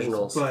the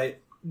originals.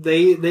 But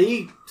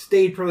they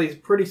stayed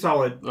pretty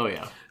solid. Oh,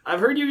 yeah.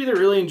 I've heard you either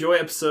really enjoy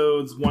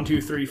episodes 1,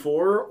 2, 3,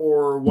 4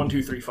 or 1,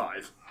 2, 3,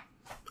 5.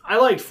 I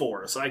liked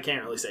 4, so I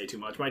can't really say too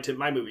much. My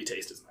movie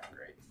taste isn't that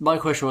great. My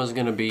question was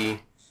going to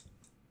be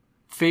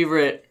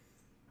favorite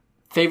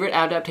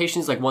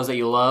adaptations, like ones that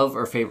you love,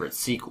 or favorite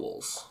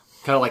sequels?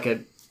 Kind of like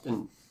a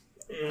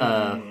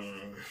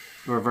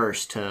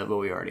reverse to what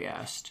we already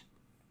asked.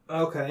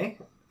 Okay.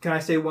 Can I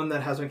say one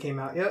that hasn't came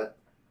out yet?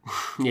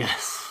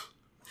 Yes.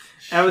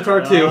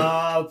 Avatar 2.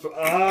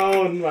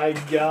 Oh my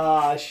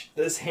gosh.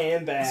 This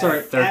handbag.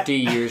 Sorry. 30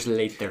 years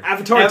later.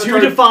 Avatar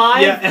 2 to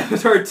 5? Yeah,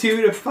 Avatar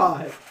 2 to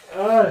 5.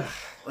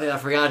 Wait, I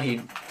forgot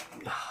he...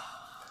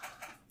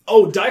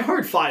 Oh, Die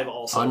Hard 5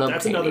 also. Unobtainium.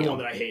 That's another one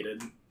that I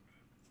hated.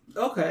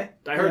 Okay.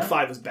 Die Hard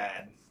 5 was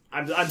bad.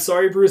 I'm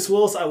sorry, Bruce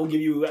Willis. I will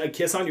give you a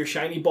kiss on your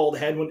shiny bald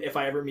head if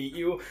I ever meet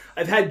you.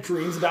 I've had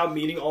dreams about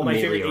meeting all my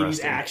favorite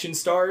 80s action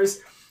stars,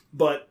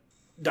 but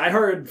Die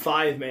Hard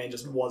 5, man,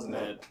 just wasn't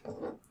it.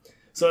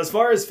 So as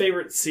far as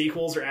favorite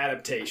sequels or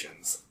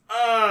adaptations,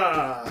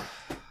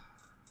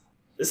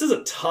 this is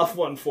a tough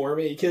one for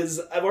me, because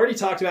I've already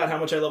talked about how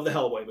much I love the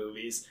Hellboy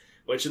movies,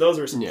 which those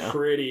were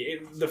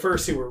the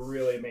first 2 were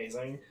really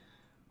amazing.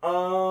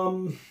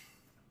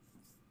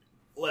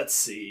 Let's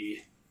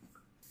see.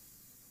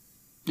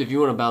 If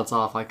you want to bounce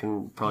off, I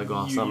can probably go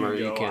off some, or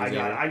you can.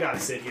 I gotta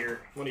sit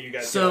here. One of you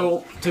guys.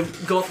 So, to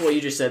go off what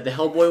you just said, the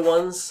Hellboy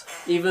ones,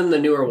 even the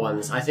newer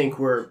ones, I think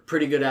were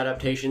pretty good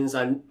adaptations.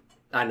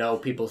 I know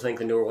people think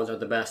the newer ones are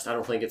the best. I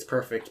don't think it's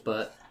perfect,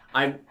 but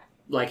I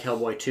like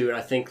Hellboy 2, and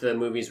I think the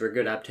movies were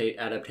good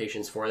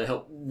adaptations for it.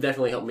 They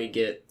definitely helped me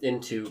get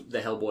into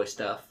the Hellboy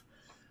stuff.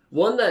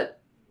 One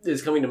that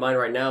is coming to mind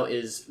right now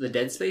is the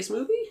Dead Space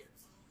movie.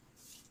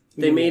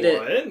 They made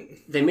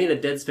a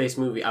Dead Space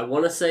movie. I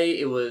want to say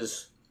it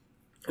was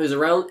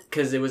around,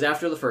 because it was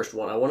after the first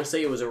one. I want to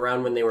say it was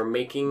around when they were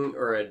making,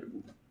 or had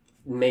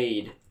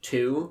made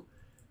 2.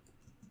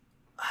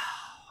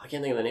 I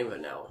can't think of the name of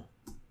it now.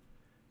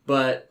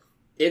 But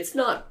it's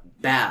not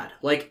bad.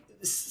 Like,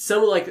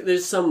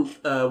 there's some,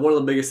 one of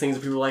the biggest things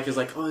that people like is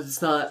like, oh,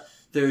 it's not,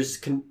 there's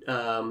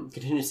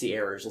contingency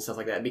errors and stuff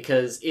like that.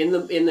 Because in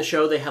the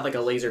show, they have like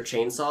a laser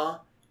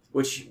chainsaw,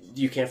 which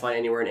you can't find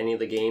anywhere in any of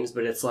the games,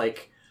 but it's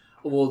like,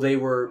 well, they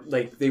were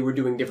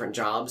doing different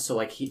jobs, so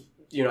like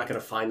you're not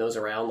gonna find those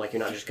around. Like,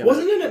 you're not just gonna.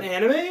 Wasn't it an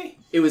anime?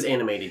 It was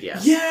animated,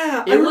 yes.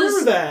 Yeah, I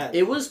remember that.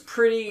 It was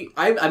pretty.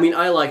 I mean,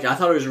 I liked it. I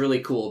thought it was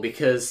really cool,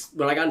 because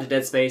when I got into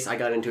Dead Space, I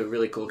got into it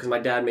really cool because my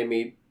dad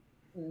made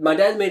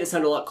it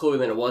sound a lot cooler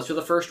than it was for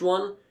the first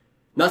one.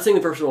 Not saying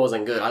the first one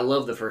wasn't good. I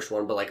love the first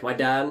one, but like my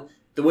dad,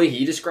 the way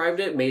he described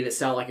it made it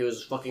sound like it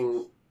was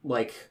fucking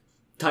like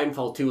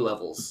Titanfall 2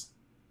 levels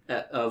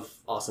of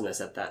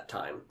awesomeness at that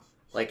time.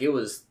 Like, it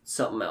was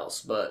something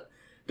else. But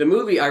the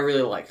movie I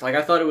really liked. Like,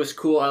 I thought it was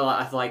cool.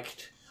 I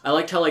liked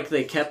how, like,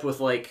 they kept with,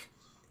 like,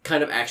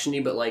 kind of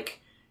action-y, but,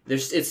 like,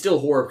 it's still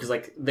horror, because,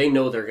 like, they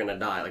know they're gonna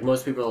die. Like,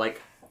 most people are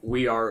like,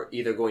 we are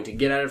either going to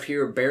get out of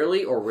here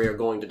barely, or we are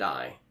going to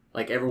die.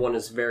 Like, everyone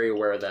is very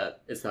aware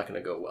that it's not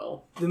gonna go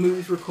well. The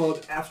movies were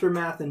called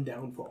Aftermath and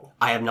Downfall.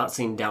 I have not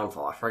seen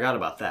Downfall. I forgot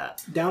about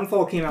that.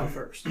 Downfall came out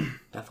first.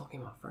 Downfall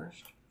came out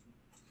first?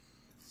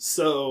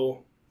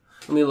 So...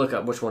 Let me look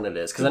up which one it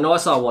is, because I know I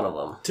saw one of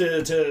them.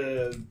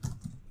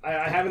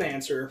 I have an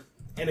answer,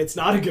 and it's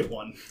not a good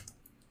one.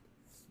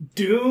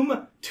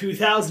 Doom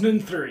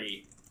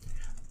 2003.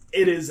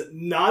 It is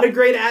not a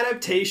great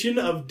adaptation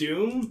of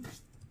Doom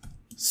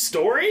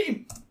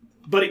story,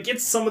 but it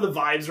gets some of the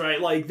vibes right.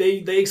 Like, they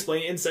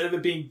explain, instead of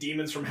it being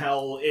demons from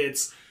hell,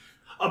 it's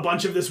a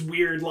bunch of this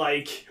weird,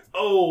 like,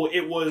 oh,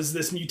 it was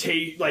this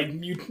mutated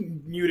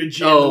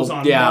gem that was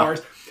on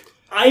Mars.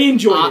 I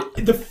enjoyed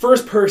it. The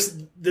first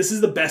person, this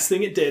is the best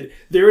thing it did.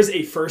 There is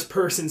a first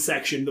person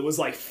section that was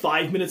like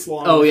 5 minutes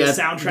long with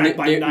a soundtrack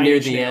by Nine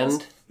Inch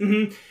Nails.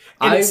 Mm-hmm.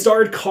 And it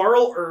starred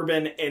Carl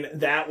Urban,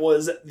 and that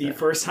was the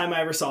first time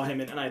I ever saw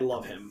him, and I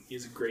love him.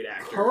 He's a great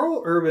actor.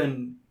 Carl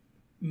Urban,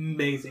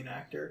 amazing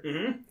actor.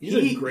 Mm-hmm. He's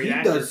a great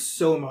actor. He does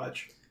so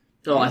much.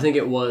 Oh, I think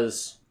it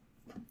was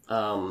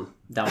Downfall.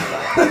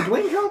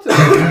 Dwayne Johnson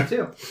does that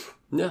too.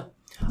 No.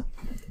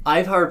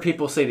 I've heard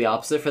people say the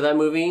opposite for that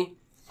movie.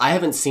 I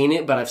haven't seen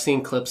it, but I've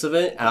seen clips of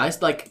it, and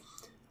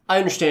I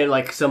understand,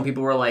 like, some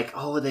people were like,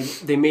 oh,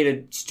 they made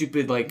a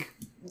stupid, like...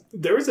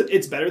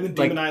 It's better than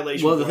Doom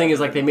Annihilation. Well, the thing is,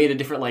 like, they made a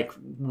different, like,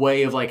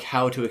 way of, like,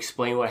 how to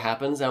explain what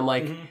happens. And I'm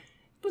like,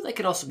 but that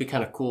could also be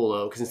kind of cool,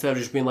 though, because instead of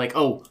just being like,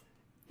 oh,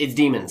 it's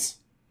demons.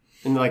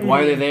 And they're like,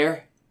 why are they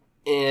there?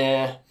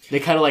 They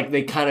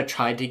kind of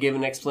tried to give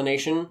an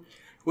explanation,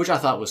 which I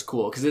thought was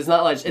cool, because it's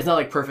not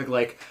like perfect,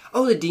 like,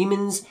 oh, the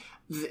demons,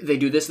 they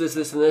do this, this,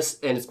 this, and this,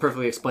 and it's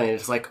perfectly explained.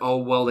 It's like, oh,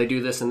 well, they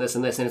do this and this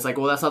and this, and it's like,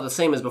 well, that's not the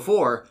same as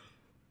before.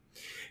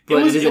 But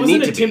it was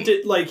an attempt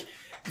at, like...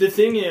 The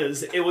thing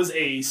is, it was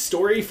a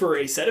story for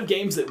a set of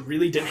games that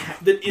really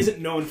that isn't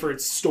known for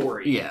its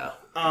story. Yeah.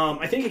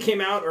 I think it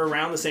came out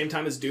around the same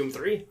time as Doom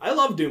 3. I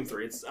love Doom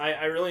 3.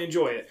 I really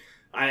enjoy it.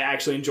 I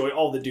actually enjoy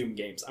all the Doom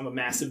games. I'm a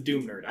massive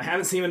Doom nerd. I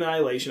haven't seen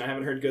Annihilation. I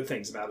haven't heard good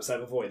things about it, so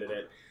I've avoided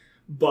it.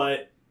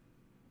 But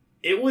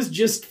it was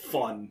just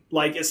fun.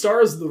 Like, it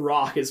stars The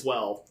Rock as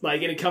well.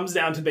 Like, and it comes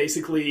down to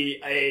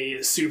basically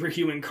a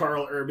superhuman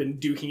Carl Urban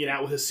duking it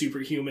out with a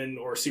superhuman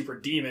or super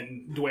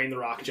demon Dwayne The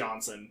Rock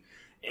Johnson.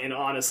 And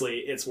honestly,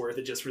 it's worth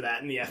it just for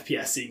that and the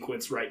FPS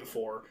sequence right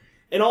before.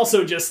 And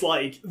also just,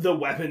 like, the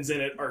weapons in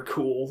it are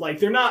cool. Like,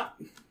 they're not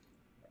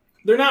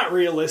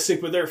realistic,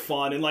 but they're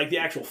fun. And, like, the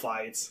actual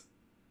fights.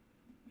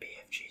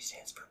 BFG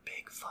stands for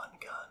Big Fun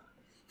Gun.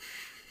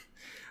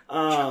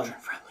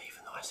 Children friendly,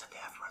 even though I said the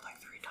F word like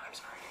 3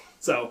 times already.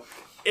 So,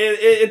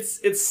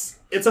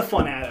 it's a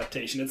fun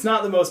adaptation. It's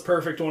not the most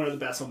perfect one or the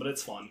best one, but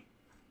it's fun.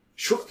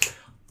 Shrek.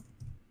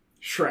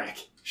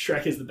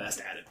 Shrek is the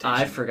best adaptation.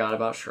 I forgot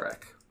about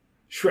Shrek.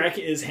 Shrek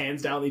is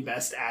hands down the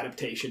best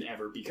adaptation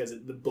ever because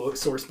the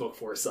source book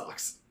for it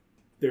sucks.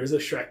 There's a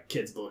Shrek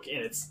kids book and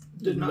it's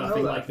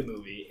nothing like the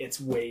movie.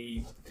 It's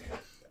way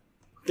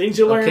things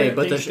you learn.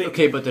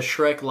 Okay, but the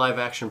Shrek live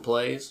action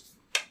plays.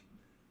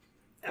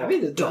 I mean,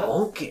 the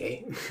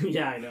donkey.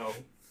 Yeah, I know.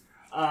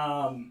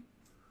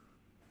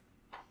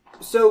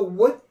 So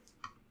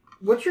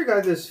what's your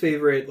guys'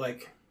 favorite,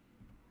 like,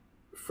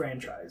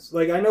 franchise?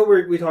 Like, I know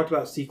we talked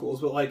about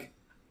sequels, but, like,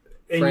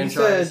 and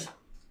franchise.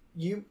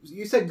 You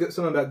said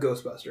something about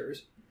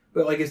Ghostbusters,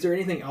 but, like, is there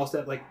anything else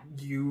that, like,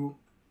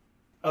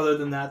 other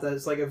than that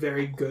is, like, a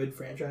very good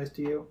franchise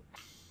to you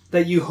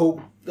that you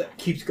hope that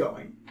keeps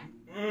going?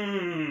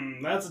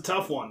 That's a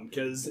tough one,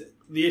 because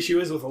the issue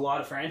is with a lot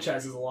of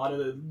franchises, a lot of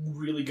the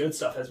really good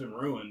stuff has been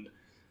ruined.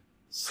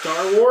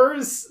 Star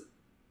Wars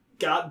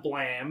got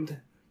blamed.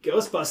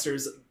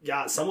 Ghostbusters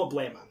got somewhat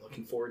blamed. I'm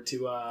looking forward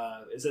to,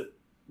 is it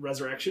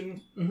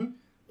Resurrection? Mm-hmm.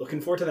 Looking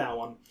forward to that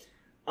one.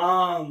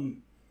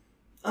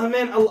 Oh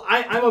man,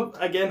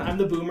 I'm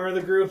the boomer of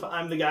the group.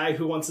 I'm the guy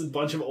who wants a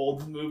bunch of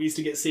old movies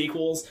to get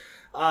sequels.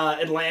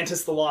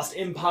 Atlantis, The Lost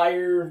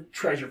Empire,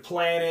 Treasure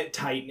Planet,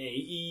 Titan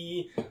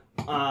AE,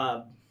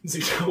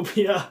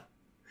 Zootopia.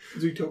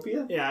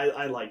 Zootopia? Yeah,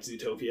 I liked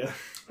Zootopia.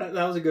 That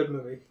was a good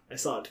movie. I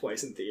saw it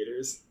twice in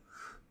theaters.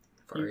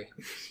 Furry.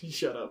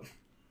 Shut up.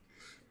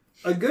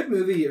 A good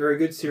movie or a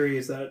good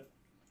series that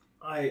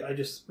I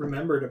just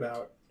remembered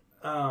about.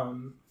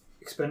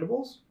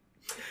 Expendables?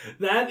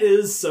 That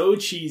is so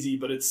cheesy,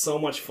 but it's so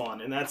much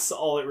fun, and that's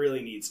all it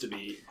really needs to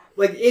be.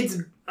 Like,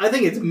 I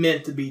think it's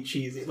meant to be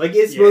cheesy. Like,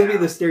 it's supposed to be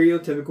the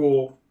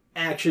stereotypical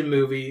action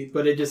movie,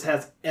 but it just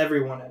has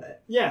everyone in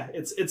it. Yeah,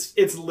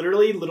 it's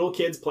literally little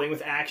kids playing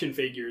with action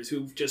figures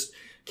who just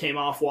came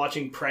off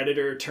watching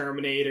Predator,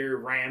 Terminator,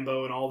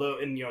 Rambo,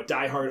 and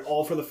Die Hard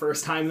all for the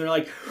first time. And they're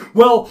like,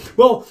 well,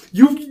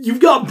 you've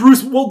got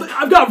Bruce. Well,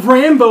 I've got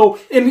Rambo,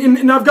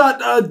 and I've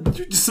got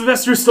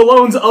Sylvester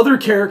Stallone's other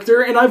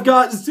character, and I've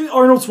got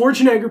Arnold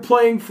Schwarzenegger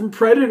playing from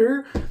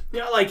Predator.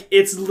 Like,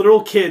 it's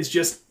little kids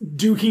just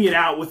duking it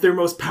out with their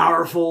most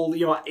powerful,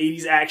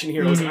 80s action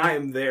heroes, and I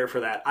am there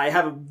for that. I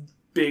have a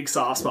big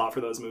soft spot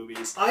for those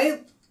movies. I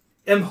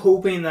am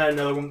hoping that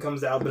another one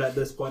comes out, but at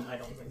this point, I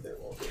don't think there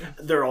will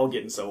be. They're all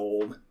getting so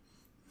old.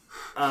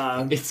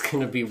 It's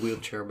gonna be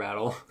wheelchair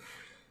battle,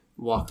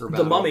 walker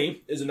battle. The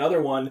Mummy is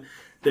another one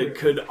that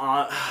could.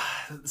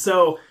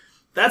 So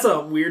that's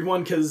a weird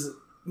one because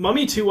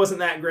Mummy 2 wasn't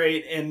that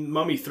great, and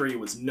Mummy 3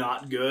 was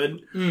not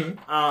good.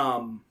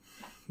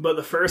 But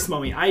the first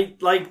Mummy, I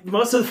like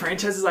most of the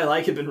franchises I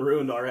like have been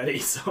ruined already.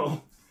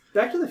 So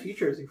Back to the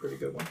Future is a pretty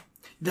good one.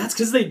 That's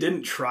because they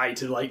didn't try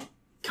to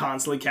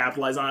constantly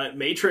capitalize on it.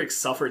 Matrix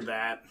suffered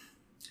that.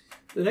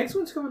 The next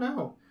one's coming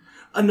out.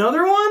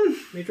 Another one?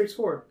 Matrix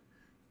 4.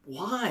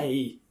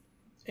 Why?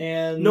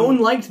 And No one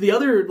liked the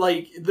other,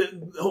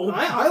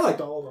 I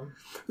liked all of them.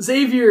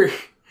 Xavier,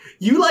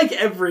 you like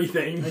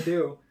everything. I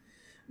do.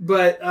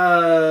 But,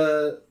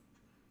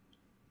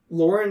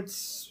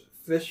 Lawrence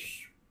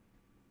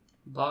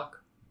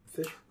Bach.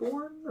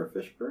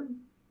 Fishburne?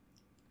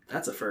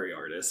 That's a furry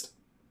artist.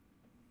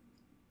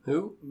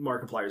 Who?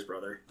 Markiplier's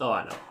brother. Oh,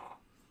 I know.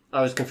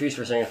 I was confused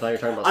for a second. I thought you were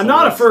talking about I'm someone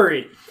not a else.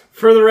 furry,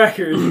 for the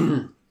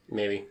record.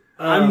 Maybe.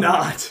 I'm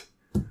not.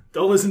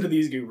 Don't listen to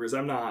these goobers.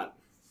 I'm not.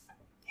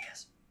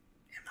 Yes.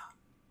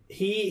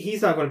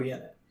 He's not going to be in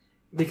it.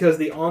 Because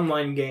the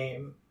online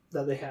game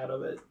that they had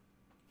of it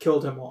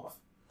killed him off.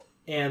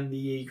 And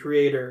the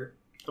creator...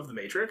 Of the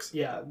Matrix?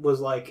 Yeah, was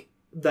like,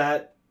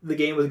 that the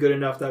game was good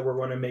enough that we're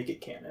going to make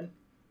it canon.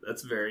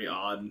 That's very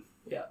odd.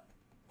 Yeah.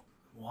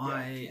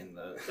 Why in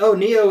the... Oh,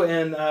 Neo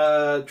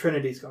and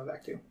Trinity's going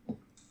back too.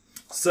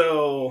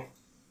 So,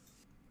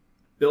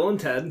 Bill and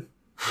Ted.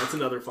 That's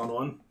another fun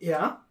one.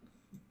 Yeah.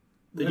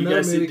 Did Another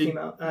you guys see? movie came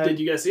out. Did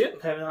you guys see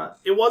it? Have not.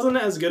 It wasn't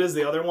as good as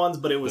the other ones,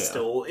 but it was Yeah.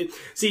 still.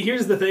 See,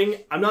 here's the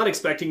thing: I'm not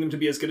expecting them to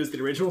be as good as the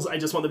originals. I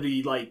just want them to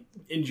be like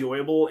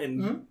enjoyable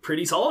and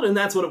pretty solid, and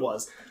that's what it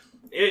was.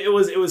 It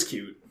was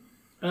cute.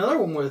 Another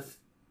one with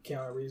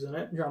Keanu Reeves in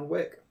it, John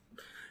Wick.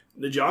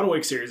 The John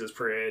Wick series is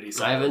pretty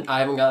solid. I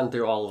haven't gotten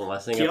through all of them. I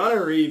think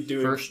Keanu Reeves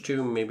doing first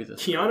two, maybe the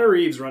Keanu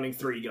Reeves running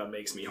 3 gun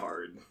makes me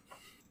hard.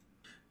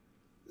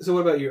 So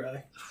what about you,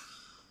 Riley?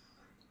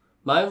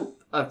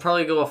 I'd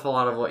probably go off a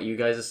lot of what you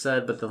guys have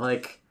said, but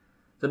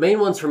the main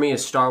ones for me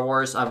is Star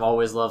Wars. I've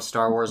always loved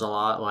Star Wars a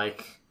lot.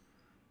 Like,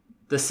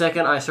 the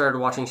second I started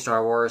watching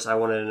Star Wars, I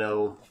wanted to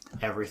know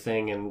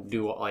everything and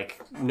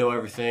know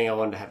everything. I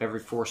wanted to have every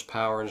force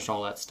power and just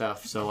all that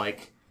stuff. So,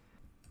 like,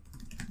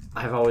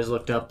 I've always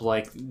looked up,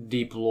 like,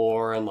 deep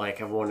lore and, like,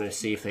 I wanted to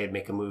see if they'd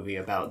make a movie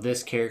about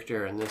this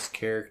character and this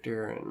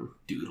character and...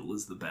 Doodle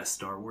is the best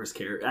Star Wars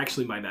character.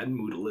 Actually, my dad,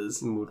 Moodle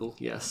is. Moodle,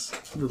 yes.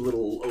 The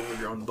little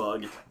overgrown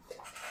bug.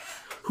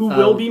 Who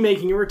will be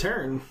making a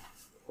return.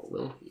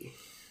 Will he?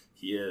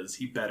 He is.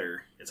 He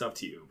better. It's up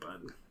to you,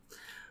 bud.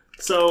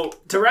 So,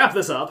 to wrap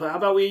this up, how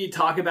about we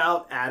talk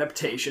about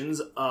adaptations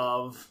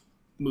of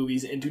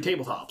movies into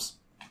tabletops?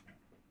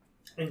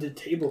 Into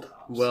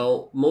tabletops.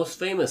 Well, most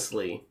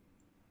famously...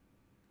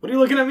 What are you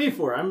looking at me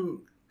for?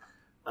 I'm...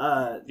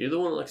 You're the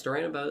one that likes to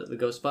rant about the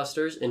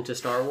Ghostbusters into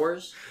Star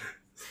Wars?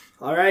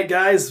 Alright,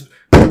 guys.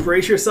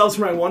 Brace yourselves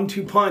for my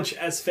 1-2 punch.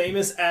 As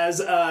famous as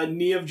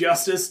Knee of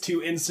Justice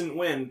to Instant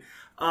Win.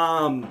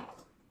 None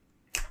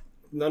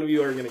of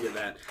you are going to get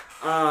that.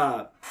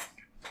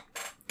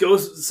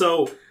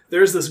 So,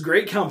 there's this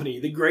great company,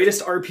 the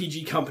greatest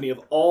RPG company of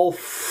all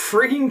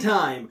frigging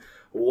time,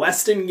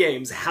 Weston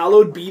Games.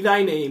 Hallowed be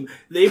thy name.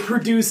 They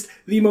produced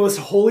the most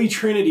holy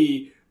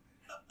trinity.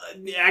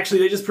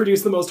 Actually, they just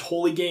produced the most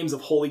holy games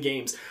of holy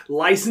games.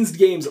 Licensed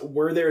games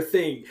were their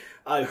thing.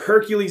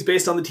 Hercules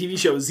based on the TV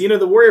show. Xena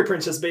the Warrior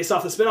Princess based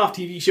off the spin-off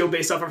TV show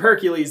based off of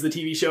Hercules, the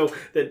TV show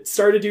that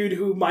starred a dude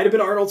who might have been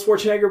Arnold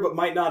Schwarzenegger but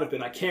might not have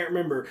been. I can't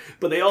remember.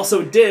 But they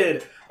also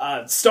did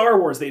Star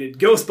Wars. They did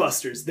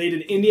Ghostbusters. They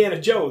did Indiana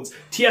Jones.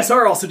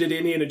 TSR also did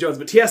Indiana Jones,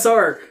 but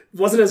TSR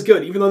wasn't as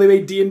good even though they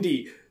made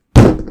D&D.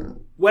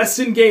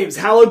 Weston Games,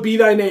 hallowed be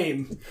thy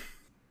name.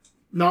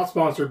 Not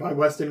sponsored by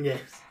Weston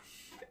Games.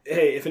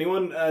 Hey, if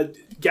anyone,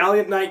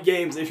 Gallant Knight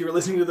Games, if you're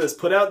listening to this,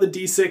 put out the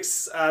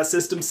D6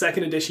 system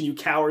 2nd edition, you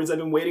cowards. I've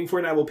been waiting for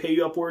it and I will pay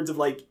you upwards of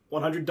like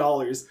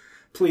 $100.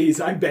 Please,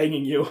 I'm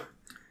begging you.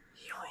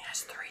 He only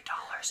has $3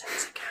 in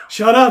his account.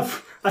 Shut up!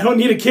 I don't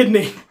need a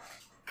kidney.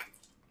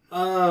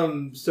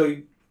 So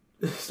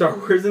Star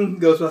Wars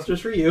and Ghostbusters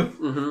for you.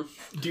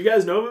 Mm-hmm. Do you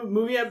guys know of a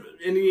movie,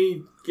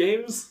 any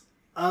games?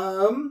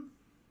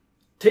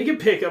 Take a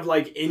pick of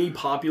like any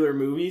popular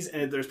movies,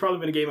 and there's probably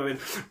been a game of it.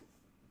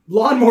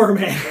 Lawnmower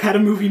Man had a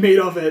movie made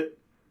of it.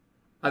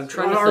 I'm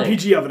trying An to think.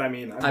 RPG of it, I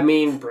mean.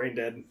 I'm brain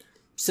dead.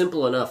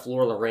 Simple enough,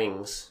 Lord of the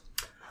Rings.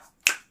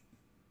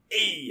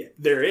 Hey,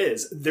 there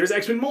is. There's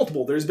actually been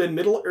multiple. There's been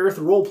Middle Earth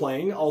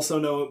role-playing, also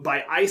known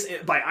by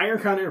Iron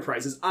Crown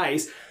Enterprises,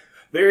 ICE.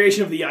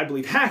 Variation of the, I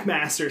believe,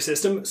 Hackmaster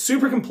system.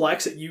 Super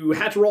complex. You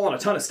had to roll on a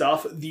ton of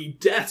stuff. The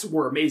deaths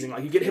were amazing.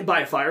 Like, you get hit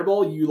by a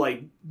fireball, you,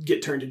 like,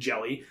 get turned to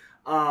jelly.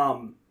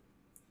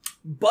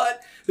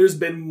 But there's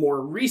been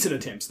more recent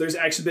attempts. There's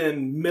actually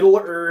been Middle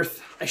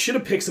Earth. I should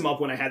have picked some up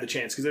when I had the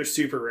chance because they're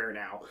super rare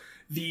now.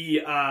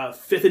 The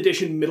 5th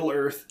edition Middle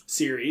Earth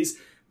series.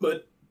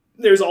 But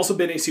there's also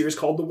been a series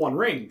called The One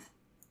Ring.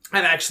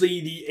 I'm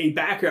actually a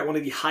backer at one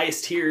of the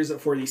highest tiers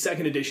for the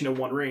 2nd edition of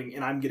One Ring,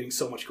 and I'm getting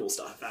so much cool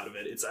stuff out of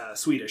it. It's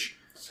Swedish.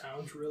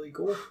 Sounds really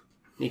cool.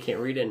 You can't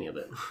read any of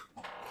it.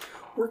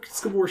 Work.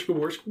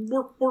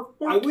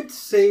 I would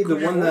say the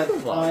one that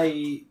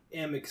I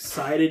am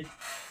excited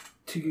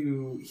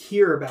to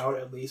hear about,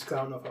 at least, because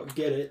I don't know if I'll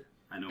get it.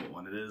 I know what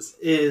one it is.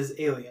 Is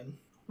Alien.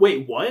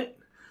 Wait, what?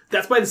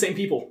 That's by the same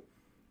people.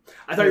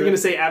 I thought you were going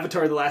to say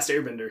Avatar: The Last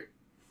Airbender.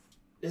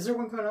 Is there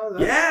one coming out of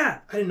that? Yeah!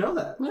 I didn't know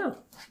that. Yeah.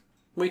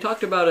 We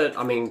talked about it,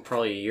 I mean,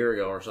 probably a year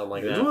ago or something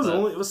like that.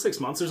 It was 6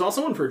 months. There's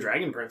also one for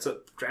Dragon Prince.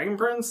 Dragon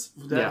Prince?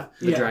 Yeah,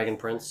 the Dragon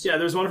Prince. Yeah,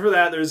 there's one for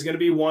that. There's going to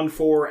be one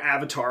for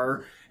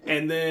Avatar.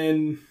 And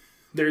then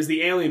there's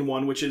the Alien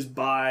one, which is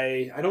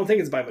by... I don't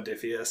think it's by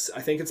Modiphius.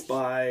 I think it's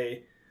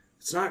by...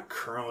 It's not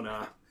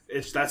Krona.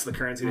 That's the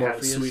currency they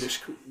have. Swedish...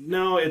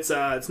 No, it's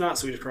not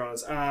Swedish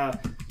Kronas.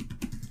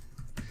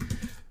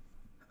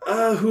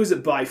 Who is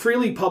it by? Free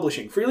League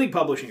Publishing. Free League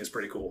Publishing is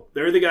pretty cool.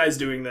 They're the guys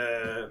doing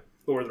the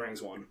Lord of the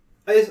Rings one.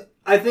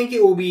 I think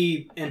it will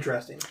be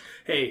interesting.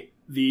 Hey,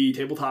 the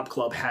Tabletop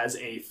Club has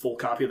a full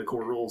copy of the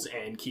core rules,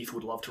 and Keith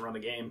would love to run the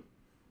game.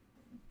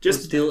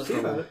 Just steal it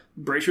from him.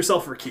 Brace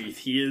yourself for Keith.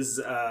 He is...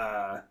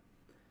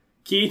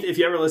 Keith, if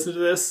you ever listen to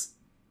this,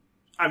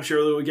 I'm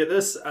sure that we'll get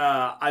this.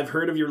 I've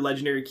heard of your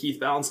legendary Keith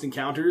Balanced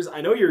Encounters.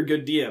 I know you're a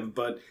good DM,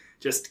 but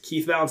just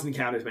Keith Balanced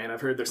Encounters, man,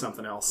 I've heard there's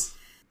something else.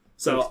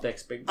 So,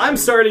 I'm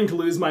starting to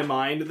lose my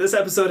mind. This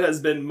episode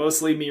has been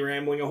mostly me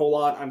rambling a whole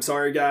lot. I'm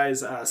sorry,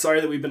 guys. Sorry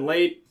that we've been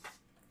late.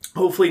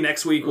 Hopefully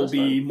next week we'll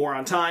be more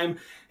on time,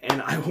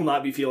 and I will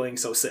not be feeling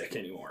so sick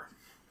anymore.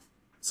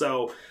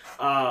 So,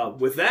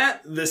 with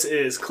that, this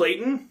is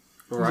Clayton.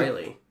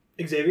 Riley.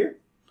 Xavier.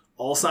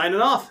 All signing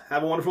off.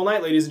 Have a wonderful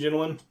night, ladies and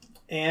gentlemen.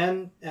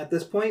 And at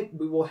this point,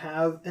 we will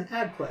have an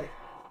ad play.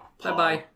 Bye-bye.